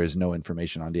 no, there is no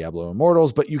information on Diablo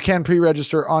Immortals. But you can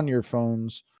pre-register on your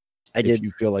phones. I did. If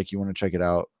you feel like you want to check it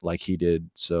out like he did.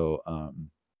 So,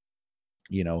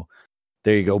 you know,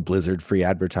 there you go. Blizzard free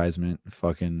advertisement.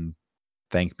 Fucking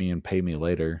thank me and pay me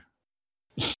later.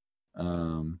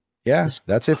 Yeah,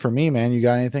 that's it for me, man. You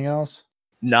got anything else?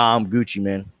 Nah, I'm Gucci,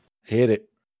 man. Hit it.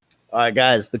 All right,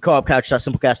 guys. The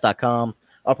co-op-couch.simplecast.com.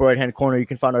 Upper right-hand corner, you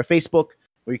can find our Facebook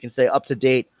where you can stay up to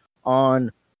date on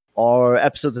our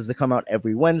episodes as they come out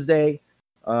every Wednesday.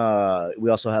 We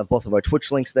also have both of our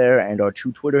Twitch links there and our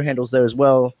 2 Twitter handles there as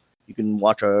well. You can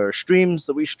watch our streams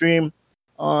that we stream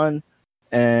on,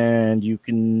 and you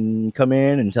can come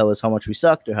in and tell us how much we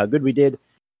sucked or how good we did.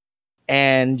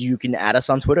 And you can add us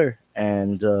on Twitter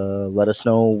and let us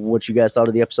know what you guys thought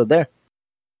of the episode there.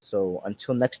 So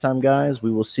until next time, guys,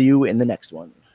 we will see you in the next one.